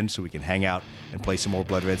to attend so we can hang out and play some more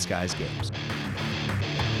Blood Red Skies games.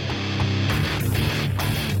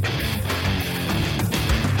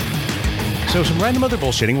 So some random other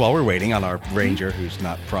bullshitting while we're waiting on our ranger who's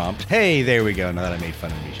not prompt. Hey, there we go. Now that I made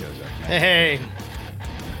fun of him, he shows up. Hey,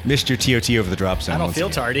 Missed your TOT over the drop zone. I don't once feel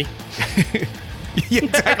again. tardy. Yeah,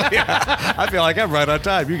 exactly. I feel like I'm right on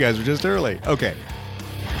time. You guys are just early. Okay.